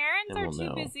 Karens are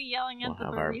too busy yelling at the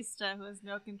barista who has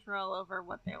no control over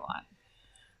what they want.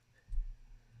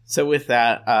 So with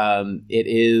that, it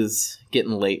is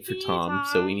getting late for Tom,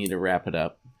 so we need to wrap it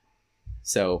up.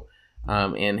 So,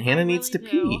 and Hannah needs to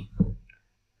pee.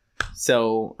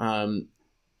 So,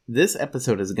 this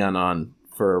episode has gone on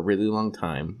for a really long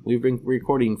time. We've been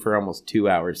recording for almost 2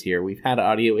 hours here. We've had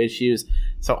audio issues,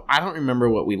 so I don't remember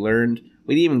what we learned.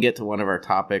 We didn't even get to one of our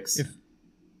topics.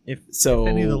 If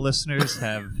any of the listeners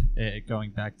have,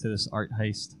 going back to this art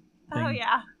heist thing,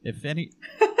 if any,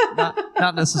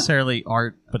 not necessarily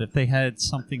art, but if they had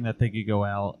something that they could go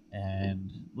out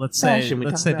and let's say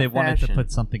they wanted to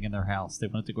put something in their house, they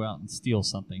wanted to go out and steal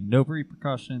something, no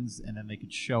repercussions, and then they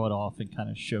could show it off and kind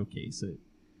of showcase it.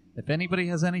 If anybody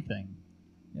has anything,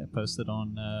 post it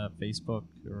on Facebook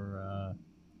or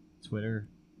Twitter,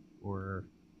 or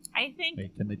I think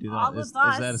can they do that? Is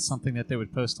that something that they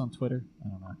would post on Twitter? I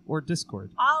don't know, or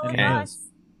Discord. All of us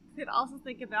could also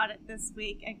think about it this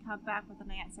week and come back with an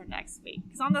answer next week.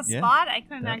 Because on the spot, I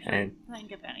couldn't actually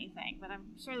think of anything, but I'm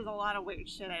sure there's a lot of weird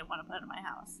shit I want to put in my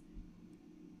house.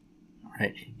 All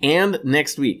right, and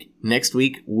next week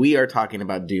we are talking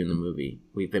about Dune the movie.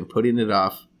 We've been putting it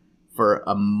off for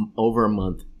over a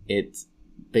month. It's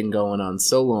been going on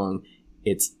so long.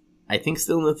 It's, I think,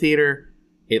 still in the theater.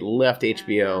 It left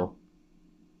HBO.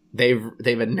 They've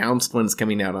announced when it's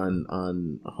coming out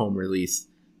on home release,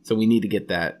 so we need to get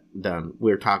that done.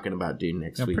 We're talking about Dune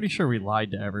next week. I'm pretty sure we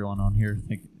lied to everyone on here.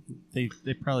 They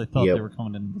probably thought they were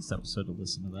coming into this episode to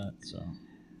listen to that.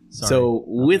 So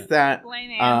with that,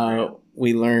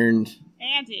 we learned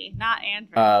Andy, not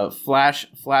Andrew. Flash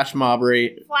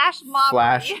robberies.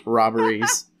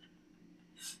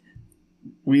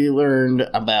 We learned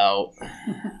about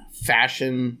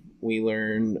fashion We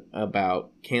learned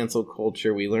about cancel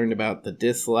culture. We learned about the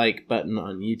dislike button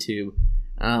on YouTube.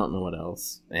 I don't know what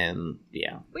else. And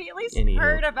yeah. We at least Anywho,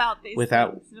 heard about these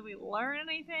without- things. Did we learn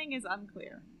anything is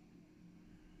unclear.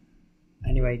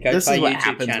 Anyway, go This to our is what YouTube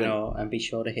happens channel and be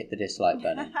sure to hit the dislike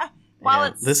button. While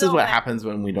Yeah, it's this is still what there. happens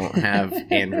when we don't have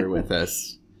Andrew with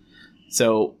us.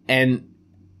 So, and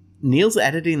Neil's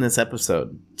editing this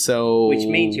episode. So, Which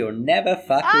means you'll never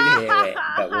fucking hear it,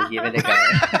 but we'll give it a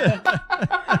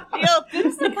go. Neil, if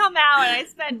this to come out and I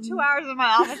spend 2 hours in my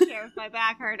office chair with my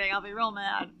back hurting, I'll be real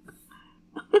mad.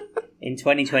 In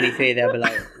 2023, they'll be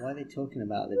like, why are they talking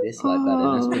about the dislike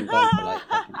button? It's been gone for like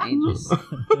fucking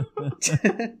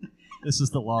ages. This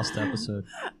is the lost episode.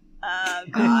 Oh,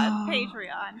 God.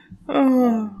 Patreon.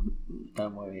 Oh.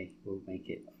 Don't worry, we'll make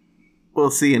it. We'll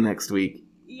see you next week.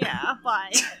 Yeah,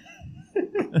 bye.